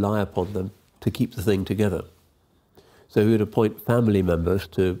could rely upon them to keep the thing together. So he would appoint family members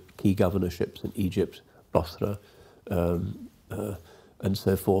to key governorships in Egypt, Basra, and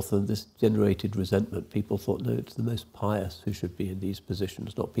so forth, and this generated resentment. People thought, no, it's the most pious who should be in these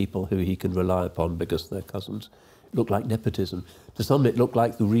positions, not people who he can rely upon because they're cousins. It looked like nepotism. To some it looked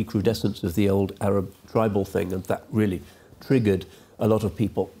like the recrudescence of the old Arab tribal thing, and that really triggered a lot of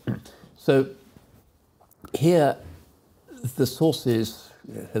people. So here the sources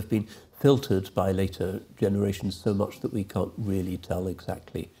have been filtered by later generations so much that we can't really tell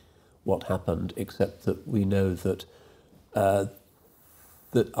exactly what happened, except that we know that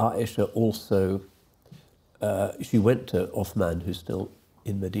that Aisha also, she went to Uthman, who's still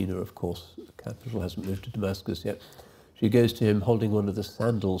in Medina, of course. The capital hasn't moved to Damascus yet. She goes to him holding one of the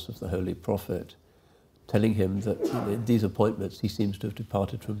sandals of the Holy Prophet, telling him that in these appointments he seems to have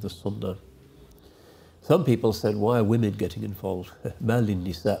departed from the Sunnah. Some people said, why are women getting involved? Malin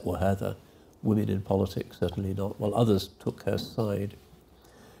nisa wa hadha. Women in politics, certainly not. While others took her side.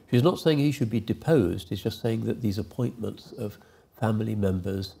 She's not saying he should be deposed, she's just saying that these appointments of family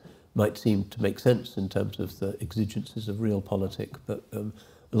members might seem to make sense in terms of the exigencies of real politics, but a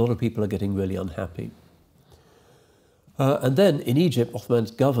lot of people are getting really unhappy. And then in Egypt,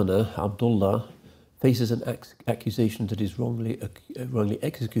 Uthman's governor, Abdullah, faces an accusation that he's wrongly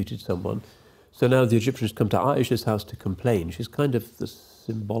executed someone. So now the Egyptians come to Aisha's house to complain. She's kind of the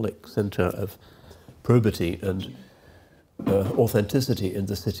symbolic centre of probity and authenticity in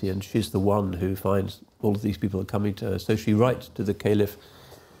the city, and she's the one who finds all of these people are coming to her. So she writes to the caliph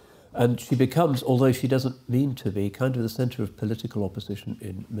And she becomes, although she doesn't mean to be, kind of the centre of political opposition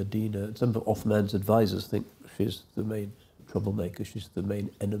in Medina. Some of Othman's advisors think she's the main troublemaker, she's the main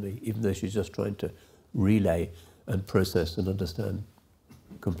enemy, even though she's just trying to relay and process and understand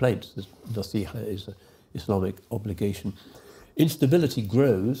complaints. Nasiha is an Islamic obligation. Instability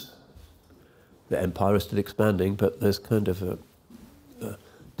grows. The empire is still expanding, but there's kind of a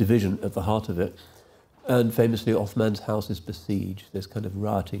division at the heart of it. And famously, Othman's house is besieged. There's kind of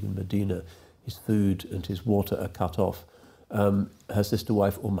rioting in Medina. His food and his water are cut off. Her sister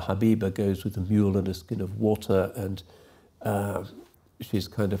wife, Habiba, goes with a mule and a skin of water, and she's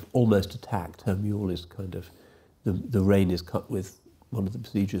kind of almost attacked. Her mule is kind of, the rein is cut with one of the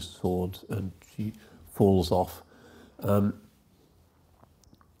besiegers' swords, and she falls off.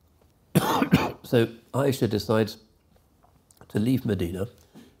 So Aisha decides to leave Medina,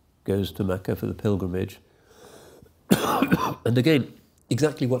 goes to Mecca for the pilgrimage. And again,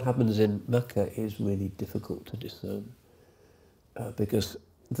 exactly what happens in Mecca is really difficult to discern, because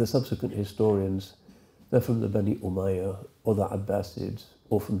the subsequent historians, they're from the Bani Umayyah or the Abbasids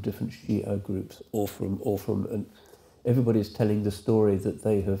or from different Shia groups or from, and everybody's telling the story that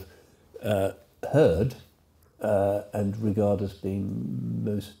they have heard and regard as being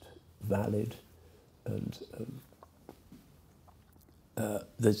most valid. And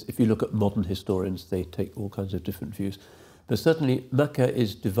if you look at modern historians, they take all kinds of different views. But certainly Mecca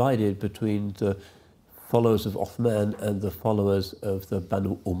is divided between the followers of Uthman and the followers of the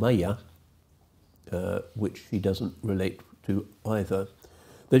Banu Umayyah, which she doesn't relate to either.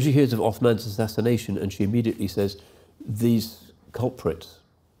 Then she hears of Uthman's assassination and she immediately says, these culprits,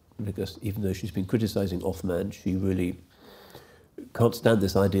 because even though she's been criticizing Uthman, she really can't stand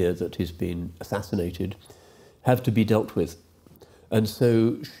this idea that he's been assassinated, have to be dealt with. And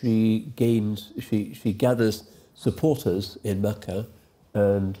so she gathers supporters in Mecca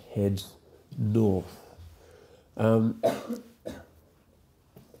and heads north.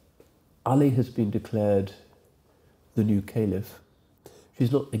 Ali has been declared the new caliph.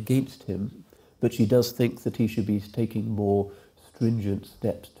 She's not against him, but she does think that he should be taking more stringent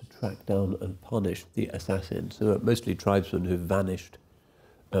steps to track down and punish the assassins. So mostly tribesmen who've vanished,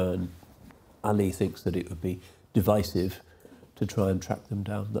 and Ali thinks that it would be divisive to try and track them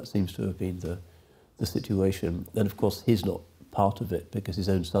down. That seems to have been the situation. And of course, he's not part of it because his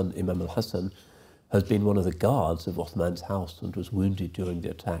own son, Imam al-Hassan, has been one of the guards of Uthman's house and was wounded during the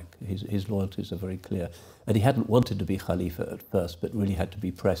attack. His loyalties are very clear. And he hadn't wanted to be Khalifa at first, but really had to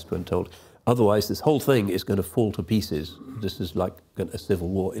be pressed when told, otherwise this whole thing is going to fall to pieces. This is like a civil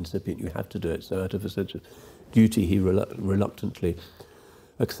war incipient, you have to do it. So out of a sense of duty, he reluctantly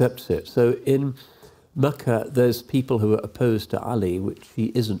accepts it. So in Mecca, there's people who are opposed to Ali, which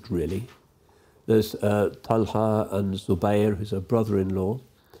he isn't really. There's Talha and Zubair, who's a brother-in-law.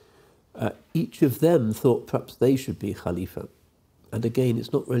 Each of them thought perhaps they should be Khalifa. And again,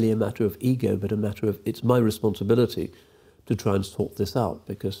 it's not really a matter of ego, but a matter of it's my responsibility to try and sort this out,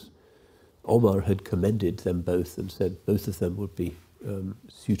 because Omar had commended them both and said both of them would be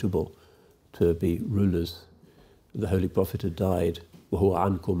suitable to be rulers. The Holy Prophet had died. وَهُوَ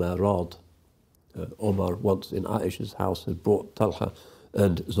عَنْكُمْ أَرَادٍ. Omar once in Aisha's house had brought Talha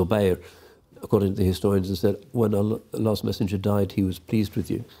and Zubair, according to the historians, and said, when Allah's Messenger died, he was pleased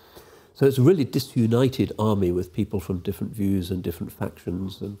with you. So it's a really disunited army with people from different views and different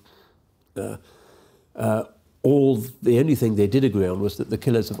factions. And the only thing they did agree on was that the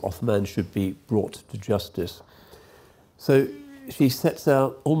killers of Uthman should be brought to justice. So she sets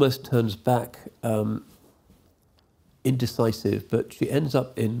out, almost turns back, indecisive, but she ends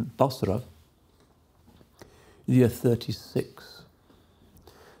up in Basra, in the year 36.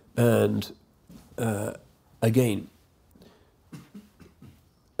 And again,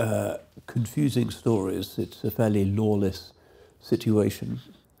 confusing stories. It's a fairly lawless situation.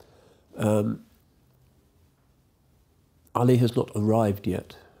 Ali has not arrived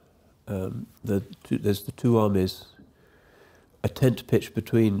yet. There's the two armies, a tent pitched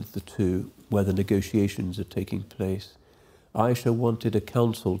between the two where the negotiations are taking place. Aisha wanted a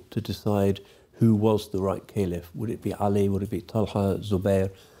council to decide who was the right caliph. Would it be Ali? Would it be Talha,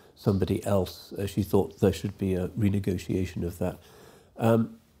 Zubair, somebody else? She thought there should be a renegotiation of that.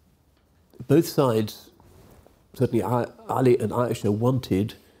 Both sides, certainly Ali and Aisha,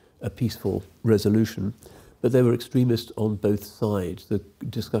 wanted a peaceful resolution, but there were extremists on both sides. The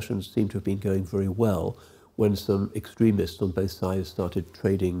discussions seem to have been going very well when some extremists on both sides started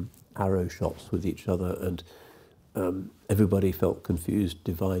trading arrow shots with each other, and everybody felt confused,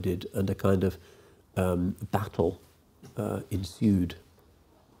 divided, and a kind of battle ensued.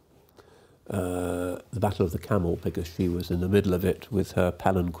 the Battle of the Camel, because she was in the middle of it with her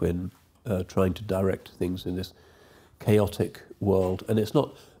palanquin, trying to direct things in this chaotic world. And it's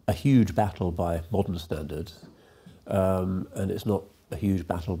not a huge battle by modern standards, and it's not a huge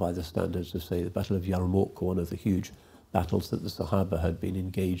battle by the standards of, say, the Battle of Yarmouk, one of the huge battles that the Sahaba had been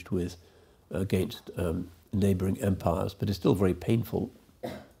engaged with against neighbouring empires, but it's still very painful.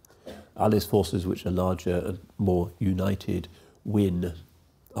 Ali's forces, which are larger and more united, win.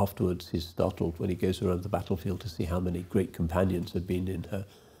 Afterwards, he's startled when he goes around the battlefield to see how many great companions had been in her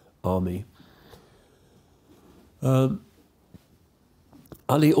army.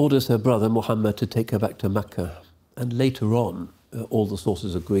 Ali orders her brother Muhammad to take her back to Mecca, and later on, all the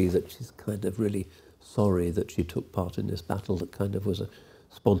sources agree that she's kind of really sorry that she took part in this battle that kind of was a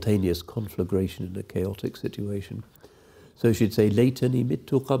spontaneous conflagration in a chaotic situation. So she'd say, "Laytani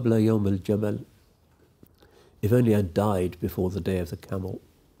mittu qabla yawm al-jamal." If only I'd died before the day of the camel,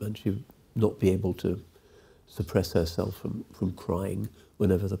 and she would not be able to suppress herself from crying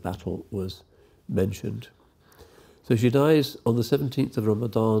whenever the battle was mentioned. So she dies on the 17th of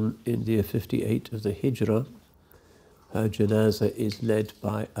Ramadan in the year 58 of the Hijrah. Her janazah is led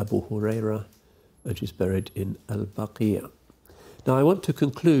by Abu Huraira, and she's buried in Al-Baqiyah. Now I want to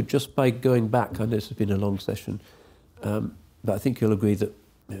conclude just by going back. I know this has been a long session, but I think you'll agree that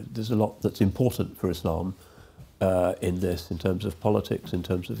there's a lot that's important for Islam in this, in terms of politics, in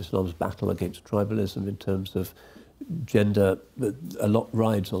terms of Islam's battle against tribalism, in terms of gender. A lot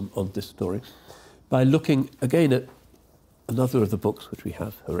rides on this story. By looking again at another of the books which we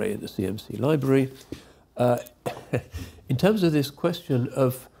have, hooray, in the CMC library, in terms of this question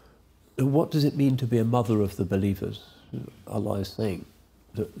of what does it mean to be a mother of the believers? Allah is saying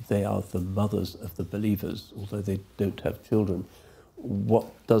that they are the mothers of the believers, although they don't have children. What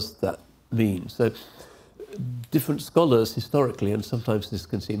does that mean? So different scholars historically, and sometimes this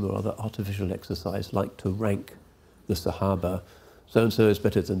can seem a rather artificial exercise, like to rank the Sahaba. So-and-so is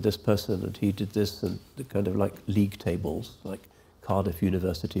better than this person, and he did this, and kind of like league tables, like Cardiff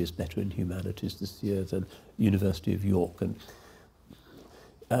University is better in humanities this year than University of York. And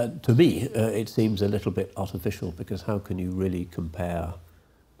to me, it seems a little bit artificial, because how can you really compare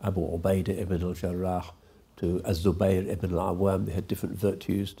Abu Ubaidah ibn al-Jarrah to Az-Zubayr ibn al-Awwam? They had different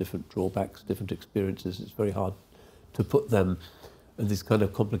virtues, different drawbacks, different experiences. It's very hard to put them in these kind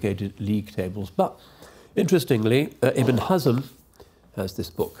of complicated league tables. But interestingly, Ibn Hazm has this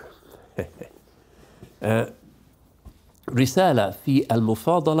book. Risala fi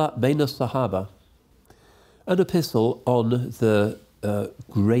al-Mufadala bayna al-Sahaba, an epistle on the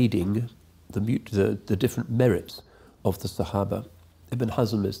grading the different merits of the Sahaba. Ibn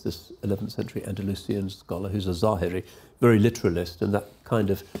Hazm is this 11th century Andalusian scholar who's a Zahiri, very literalist, and that kind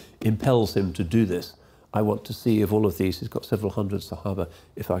of impels him to do this. I want to see of all of these, he's got several hundred Sahaba,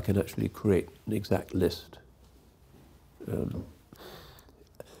 if I can actually create an exact list.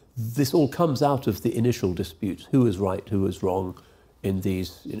 This all comes out of the initial disputes. Who is right, who is wrong in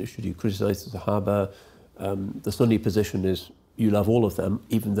these? Should you criticize the Sahaba? The Sunni position is you love all of them,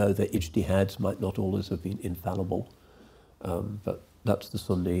 even though their ijtihads might not always have been infallible. But that's the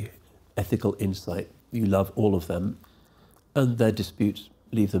Sunni ethical insight. You love all of them, and their disputes,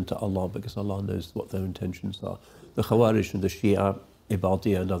 leave them to Allah, because Allah knows what their intentions are. The Khawarij and the Shia,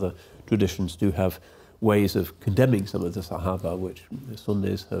 Ibadiyya and other traditions do have ways of condemning some of the Sahaba, which the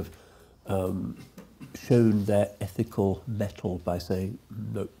Sunnis have shown their ethical mettle by saying,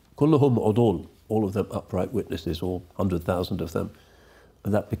 no, kulluhum udul, all of them upright witnesses, all 100,000 of them.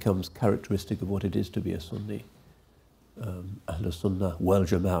 And that becomes characteristic of what it is to be a Sunni. Ahlus Sunnah wal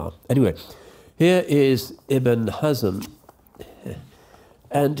Jama'ah. Anyway, here is Ibn Hazm.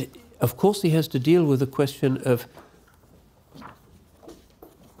 And of course he has to deal with the question of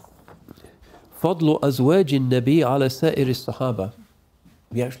فضل أزواج النبي على سائر الصحابة.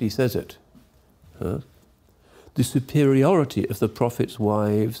 He actually says it. The superiority of the Prophet's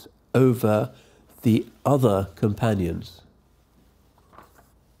wives over the other companions.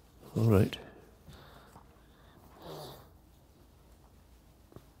 All right.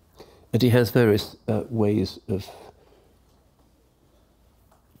 And he has various ways of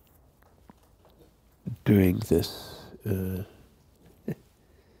doing this.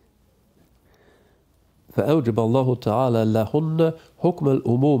 فأوجب الله تعالى لهن حكم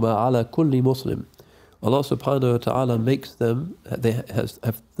الأمومة على كل مسلم. Allah subhanahu wa ta'ala makes them, they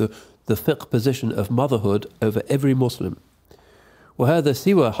have the fiqh position of motherhood over every Muslim. وهذا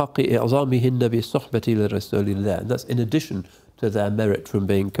سوى حق إعظامهن بالصحبة لرسول الله. And that's in addition to their merit from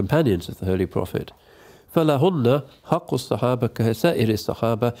being companions of the Holy Prophet. فلهن حق الصحابة كسائر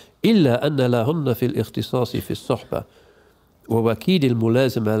الصحابة إلا أن لهن في الاختصاص في الصحبة ووكيد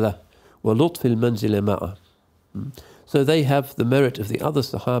الملازمة له وَلُطْفِ الْمَنْزِلِ مَعَهُ. So they have the merit of the other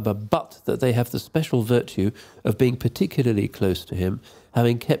Sahaba, but that they have the special virtue of being particularly close to him,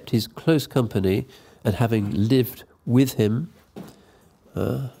 having kept his close company and having lived with him.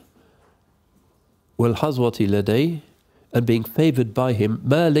 وَالْحَظْوَةِ لَدَيْهِ, and being favoured by him,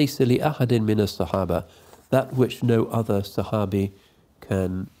 مَا لَيْسَ لِأَحَدٍ مِنَ الصَّحَابَةِ, that which no other Sahabi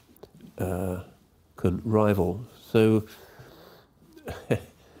can rival. So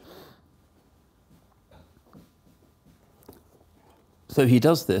so he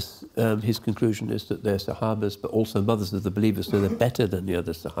does this. His conclusion is that they're Sahabas, but also mothers of the believers, so they're better than the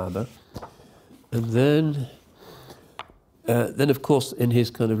other Sahaba. And then of course, in his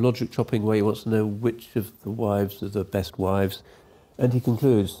kind of logic chopping way, he wants to know which of the wives are the best wives. And he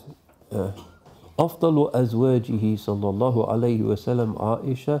concludes, أفضل أزواجه صلى الله عليه وسلم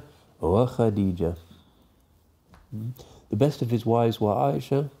عائشة وخديجة. The best of his wives were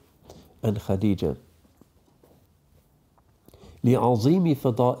Aisha and Khadija. لعظيم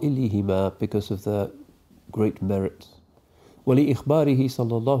فضائلهما, because of their great merits. ولإخباره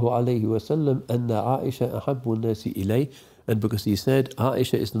صلى الله عليه وسلم أن عائشة أحب الناس إليه, and because he said,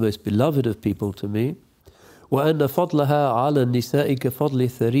 Aisha is the most beloved of people to me. وأن فضلها على النساء كفضل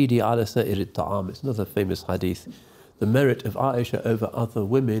الثريد على سائر الطعام. It's another famous hadith. The merit of Aisha over other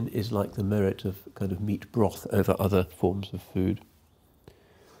women is like the merit of kind of meat broth over other forms of food.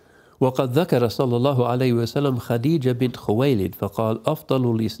 وقد ذكر صلى الله عليه وسلم خديجة بنت خويلد فقال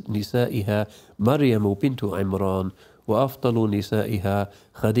أفضل نسائها مريم بنت عمران وأفضل نسائها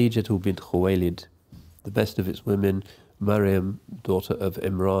خديجة بنت خويلد. The best of its women, Maryam, daughter of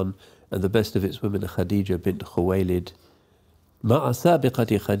Imran, and the best of its women, Khadija bint Khuwaylid. مع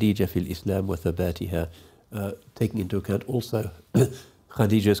سابقة خديجة في الإسلام وثباتها, taking into account also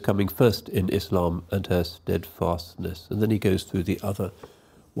Khadija's coming first in Islam and her steadfastness. And then he goes through the other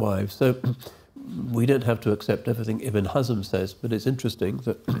wives. So we don't have to accept everything Ibn Hazm says, but it's interesting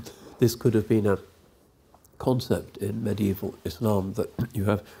that this could have been a concept in medieval Islam, that you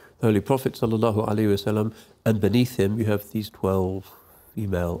have the Holy Prophet sallallahu alaihi wasallam, and beneath him you have these 12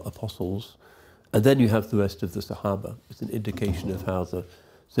 female apostles, and then you have the rest of the Sahaba. It's an indication of how the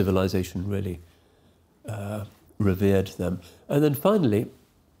civilization really revered them. And then finally,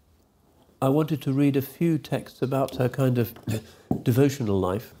 I wanted to read a few texts about her kind of devotional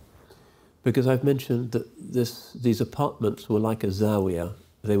life, because I've mentioned that these apartments were like a zawiya.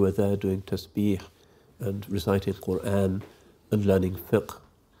 They were there doing tasbih and reciting Quran and learning fiqh.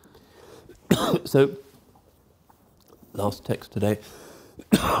 So, last text today.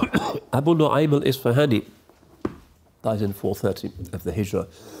 Abu Nu'aym al-Isfahani died in 430 of the Hijrah.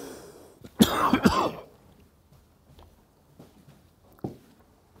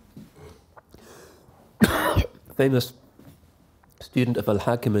 Famous student of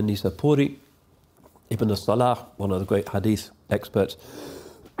Al-Hakim al-Nisapuri, Ibn al-Salah, one of the great hadith experts,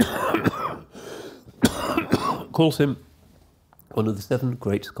 calls him one of the 7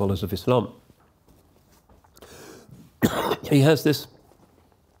 great scholars of Islam. He has this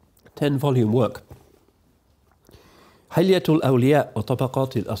 10-volume work, Hilyatul Awliya wa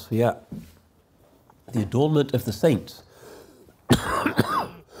Tabaqatil Asfiya, the adornment of the saints,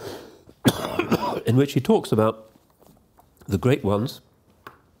 in which he talks about the great ones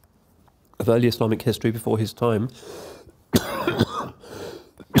of early Islamic history before his time,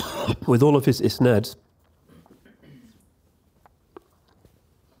 with all of his isnads,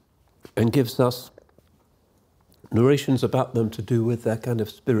 and gives us narrations about them to do with their kind of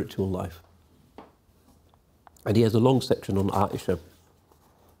spiritual life. And he has a long section on Aisha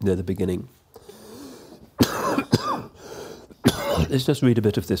near the beginning. Let's just read a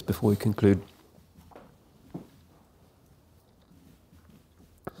bit of this before we conclude.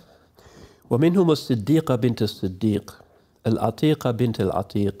 ومنهم الصديقة بنت الصديق العتيقة بنت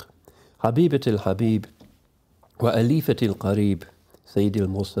العتيق حبيبة الحبيب وأليفة القريب سيد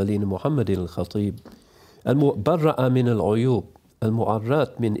المرسلين محمد الخطيب المبرأة من العيوب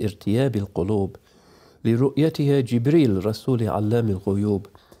المعرات من ارتياب القلوب لرؤيتها جبريل رسول علام الغيوب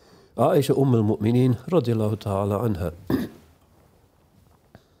عائشة أم المؤمنين رضي الله تعالى عنها.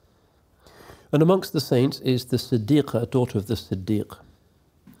 And amongst the saints is the Siddiqa, daughter of the Siddiq.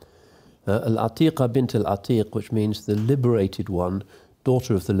 Al-Atiqa bint al-Atiq, which means the liberated one,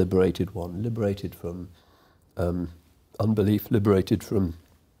 daughter of the liberated one, liberated from unbelief, liberated from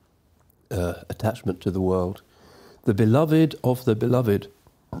attachment to the world. The beloved of the beloved,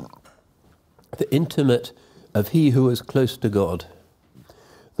 the intimate of he who is close to God,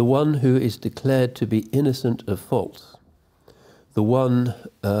 the one who is declared to be innocent of faults, the one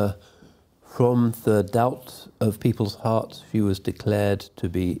From the doubt of people's hearts, she was declared to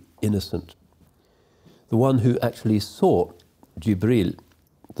be innocent. The one who actually saw Jibril,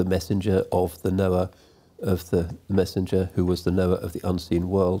 the messenger of the knower of the messenger who was the knower of the unseen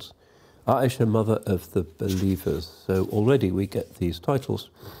worlds, Aisha, mother of the believers. So already we get these titles.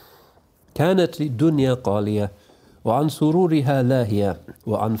 كانت للدنيا قالية وعن سرورها لاهية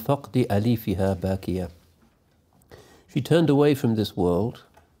وعن فقد أليفها باكية. She turned away from this world,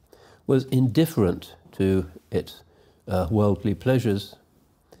 was indifferent to its worldly pleasures,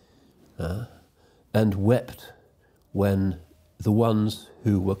 and wept when the ones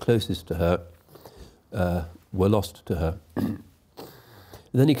who were closest to her were lost to her.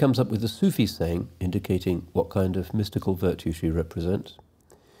 Then he comes up with a Sufi saying, indicating what kind of mystical virtue she represents.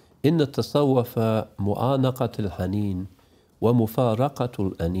 إن التصوف معانقة الحنين ومفارقة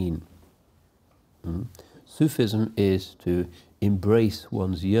الأنين. Sufism is to embrace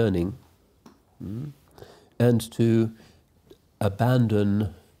one's yearning and to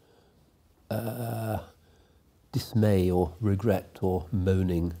abandon dismay or regret or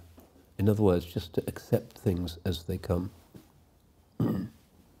moaning. In other words, just to accept things as they come. And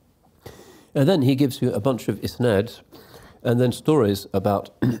then he gives you a bunch of isnads and then stories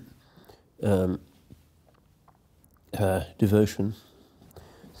about her devotion.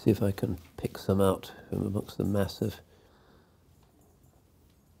 See if I can pick some out from amongst the massive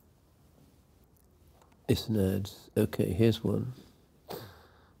isnads. Okay, here's one.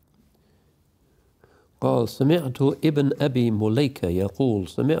 قال سمعت ابن أبي مليكة يقول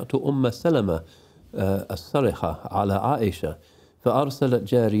سمعت أم سلمة الصرخة على عائشة فأرسلت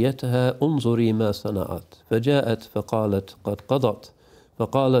جاريتها انظري ما صنعت فجاءت فقالت قد قضت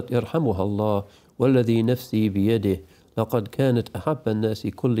فقالت يرحمها الله والذي نفسي بيده لقد كانت أحب الناس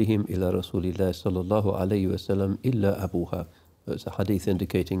كلهم إلى رسول الله صلى الله عليه وسلم إلا أبوها. It's a hadith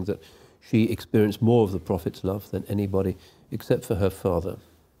indicating that she experienced more of the Prophet's love than anybody except for her father.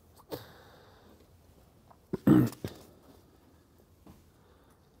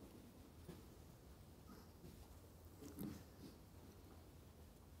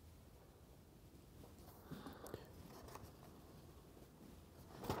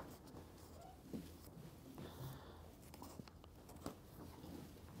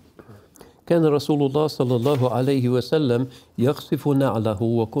 كان رسول الله صلى الله عليه وسلم يخصف نعله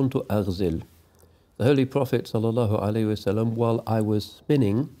وكنت أغزل. The Holy Prophet صلى الله عليه وسلم, while I was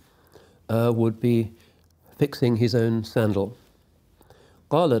spinning, would be fixing his own sandal.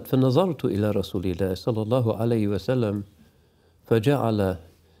 قالت فنظرت إلى رسول الله صلى الله عليه وسلم فجعل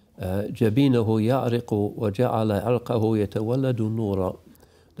جبينه يعرق وجعل عرقه يتولد نورا.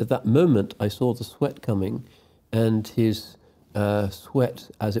 At that moment I saw the sweat coming and his sweat,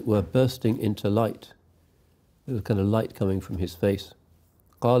 as it were, bursting into light. There was kind of light coming from his face.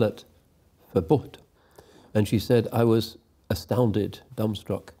 قالت فبهت. And she said, I was astounded,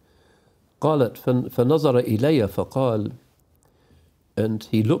 dumbstruck. قالت فنظر إلي فقال, and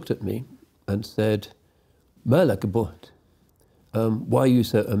he looked at me and said, ما لك بهت? Why are you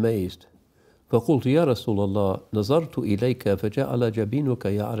so amazed? فقلت يا رسول الله نظرت إليك فجعل جبينك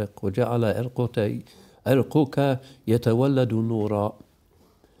يعرق وجعل عرقك يتولد نورا.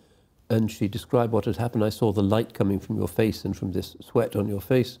 And she described what had happened. I saw the light coming from your face and from this sweat on your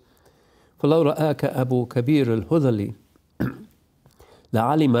face. فلو رآك أبو كبير الهذلي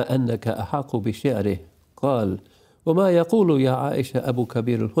لعلم أنك أحق بشعره. قال وما يقول يا عائشة أبو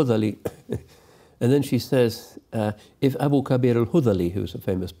كبير الهذلي. And then she says, if Abu Kabir al-Hudhali, who's a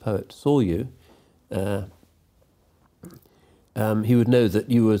famous poet, saw you, he would know that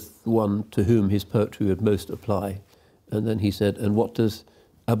you were the one to whom his poetry would most apply. And then he said, and what does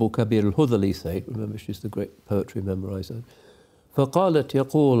Abu Kabir al-Hudhali say? Remember, she's the great poetry memorizer. فقالت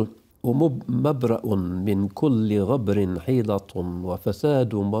يقول ومبرأ من كل غبر حيضة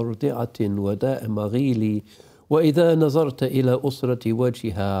وفساد مرضعة وداء مغيل وإذا نظرت إلى أسرة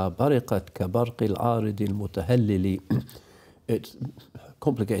وجهها برقت كبرق العارض المتهلل. It's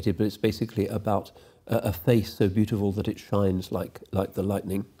complicated, but it's basically about a face so beautiful that it shines like the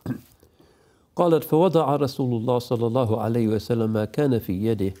lightning. قالت فوضع رسول الله صلى الله عليه وسلم ما كان في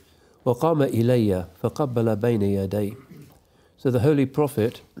يده وقام إلي فقبل بين يدي. So the Holy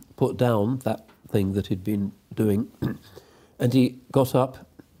Prophet put down that thing that he'd been doing and he got up,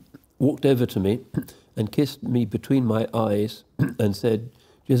 walked over to me and kissed me between my eyes and said,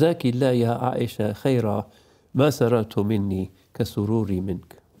 جزاك الله يا عائشة خيرا ما سررت مني كسروري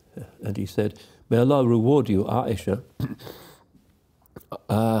منك. And he said, may Allah reward you, Aisha.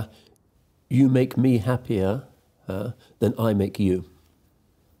 You make me happier than I make you.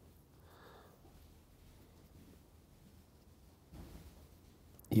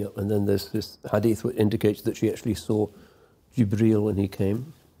 Yeah, and then there's this hadith which indicates that she actually saw Jibreel when he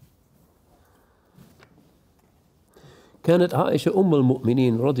came. كانت عائشة أم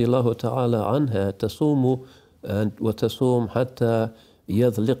المؤمنين رضي الله تعالى عنها تصوم وتصوم حتى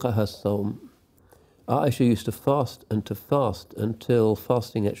يذلقها الصوم. Aisha used to fast until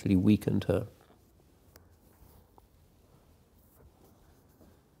fasting actually weakened her.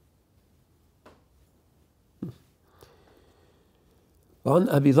 عن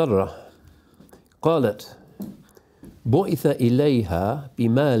أبي ذرة قالت بعث إليها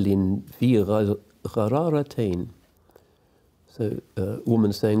بمال في غرارتين. So a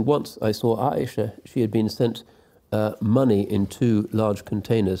woman saying, once I saw Aisha, she had been sent money in 2 large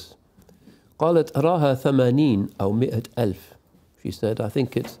containers. قالت أراها 80 أو 100,000. She said, I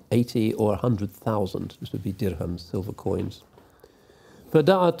think it's 80 or 100,000. This would be dirhams, silver coins.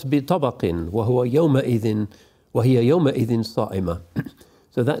 فدعت بطبق وهي يومئذ صائمة.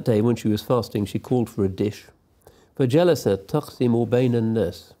 So that day when she was fasting, she called for a dish. فجلست تقسم بين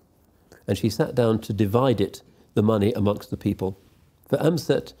الناس. And she sat down to divide it, the money, amongst the people.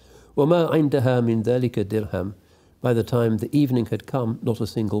 فأمست وما عندها من ذلك درهم. By the time the evening had come, not a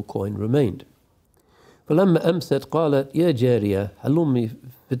single coin remained. فلما أمست قالت يا جارية هلمي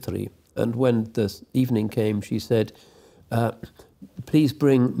فطري. And when the evening came, she said, please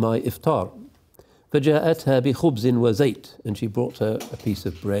bring my iftar. فجاءتها بخبز وزيت. And she brought her a piece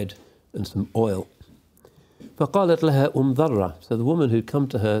of bread and some oil. فقالت لها ذرة. So the woman who'd come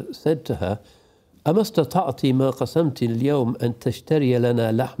to her said to her, أما استطعت ما قسمت اليوم أن تشتري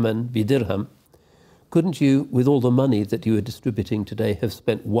لنا لحما بدرهم? Couldn't you, with all the money that you were distributing today, have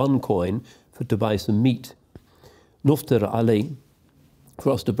spent 1 coin to buy some meat? نفطر علي,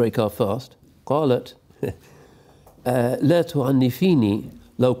 for us to break our fast. قالت لا تعنفيني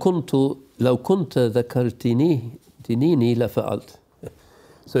لو كنت ذكرتني لفعلت.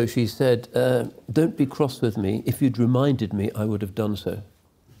 So she said, don't be cross with me. If you'd reminded me, I would have done so.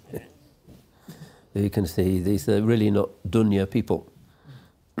 You can see these are really not dunya people.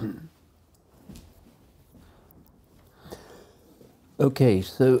 Okay,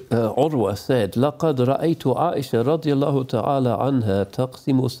 so Urwa said, لقد رأيت عائشة رضي الله تعالى عنها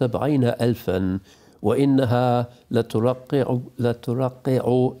تقسم 70,000 وإنها لترقع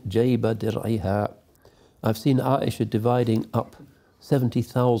جيب درعها. I've seen Aisha dividing up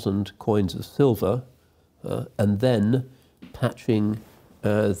 70,000 coins of silver and then patching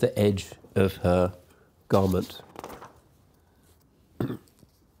the edge of her garment.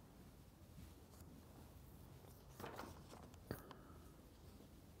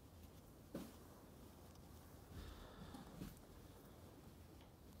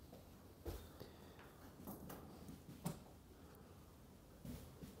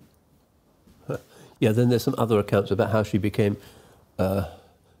 Yeah, then there's some other accounts about how she became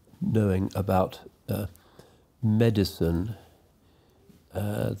knowing about medicine,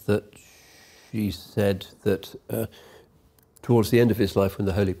 that she said that towards the end of his life, when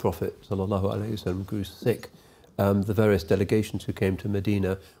the Holy Prophet ﷺ grew sick, the various delegations who came to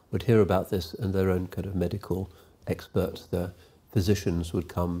Medina would hear about this, and their own kind of medical experts, the physicians, would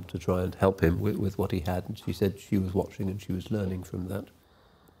come to try and help him with what he had. And she said she was watching and she was learning from that.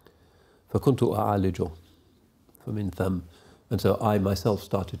 فَكُنْتُ أَعَالِجُهُ فَمِنْ ثَمْ. And so I myself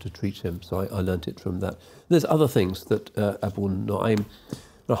started to treat him, so I learnt it from that. There's other things that Abu Nu'aym,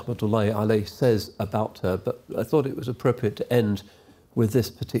 rahmatullahi alayh, says about her, but I thought it was appropriate to end with this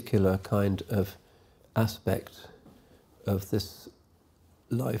particular kind of aspect of this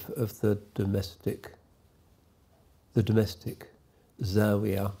life of the domestic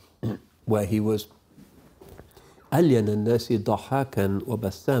zawiya, where he was أَلْيَنَ النَّاسِ ضَحَّاكًا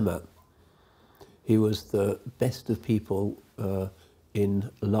وَبَسَّامًا. He was the best of people in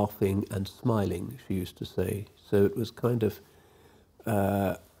laughing and smiling, she used to say. So it was kind of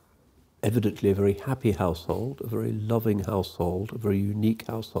evidently a very happy household, a very loving household, a very unique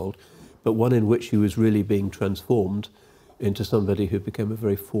household, but one in which he was really being transformed into somebody who became a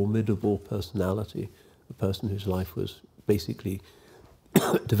very formidable personality, a person whose life was basically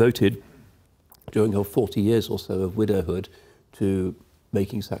devoted during her 40 years or so of widowhood to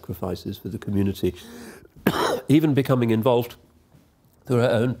making sacrifices for the community, even becoming involved through her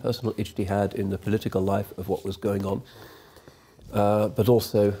own personal ijtihad in the political life of what was going on, but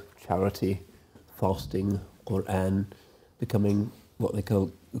also charity, fasting, Qur'an, becoming what they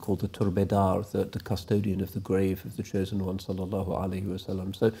call the turbedar, the custodian of the grave of the chosen one, sallallahu alaihi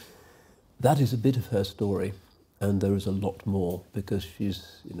wasallam. So that is a bit of her story, and there is a lot more, because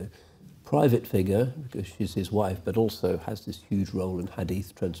she's, private figure, because she's his wife, but also has this huge role in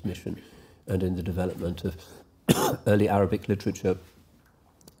hadith transmission and in the development of early Arabic literature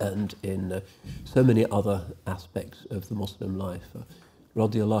and in so many other aspects of the Muslim life.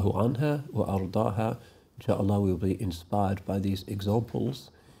 Radiyallahu anha wa ardaha. Inshallah, we'll be inspired by these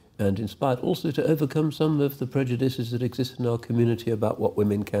examples and inspired also to overcome some of the prejudices that exist in our community about what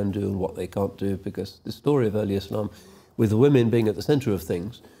women can do and what they can't do, because the story of early Islam, with the women being at the centre of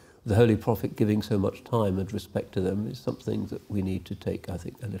things, the Holy Prophet giving so much time and respect to them, is something that we need to take, I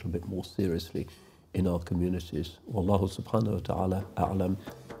think, a little bit more seriously in our communities. Wallahu subhanahu wa ta'ala a'lam.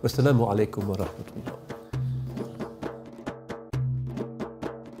 Wassalamu alaikum wa rahmatullah.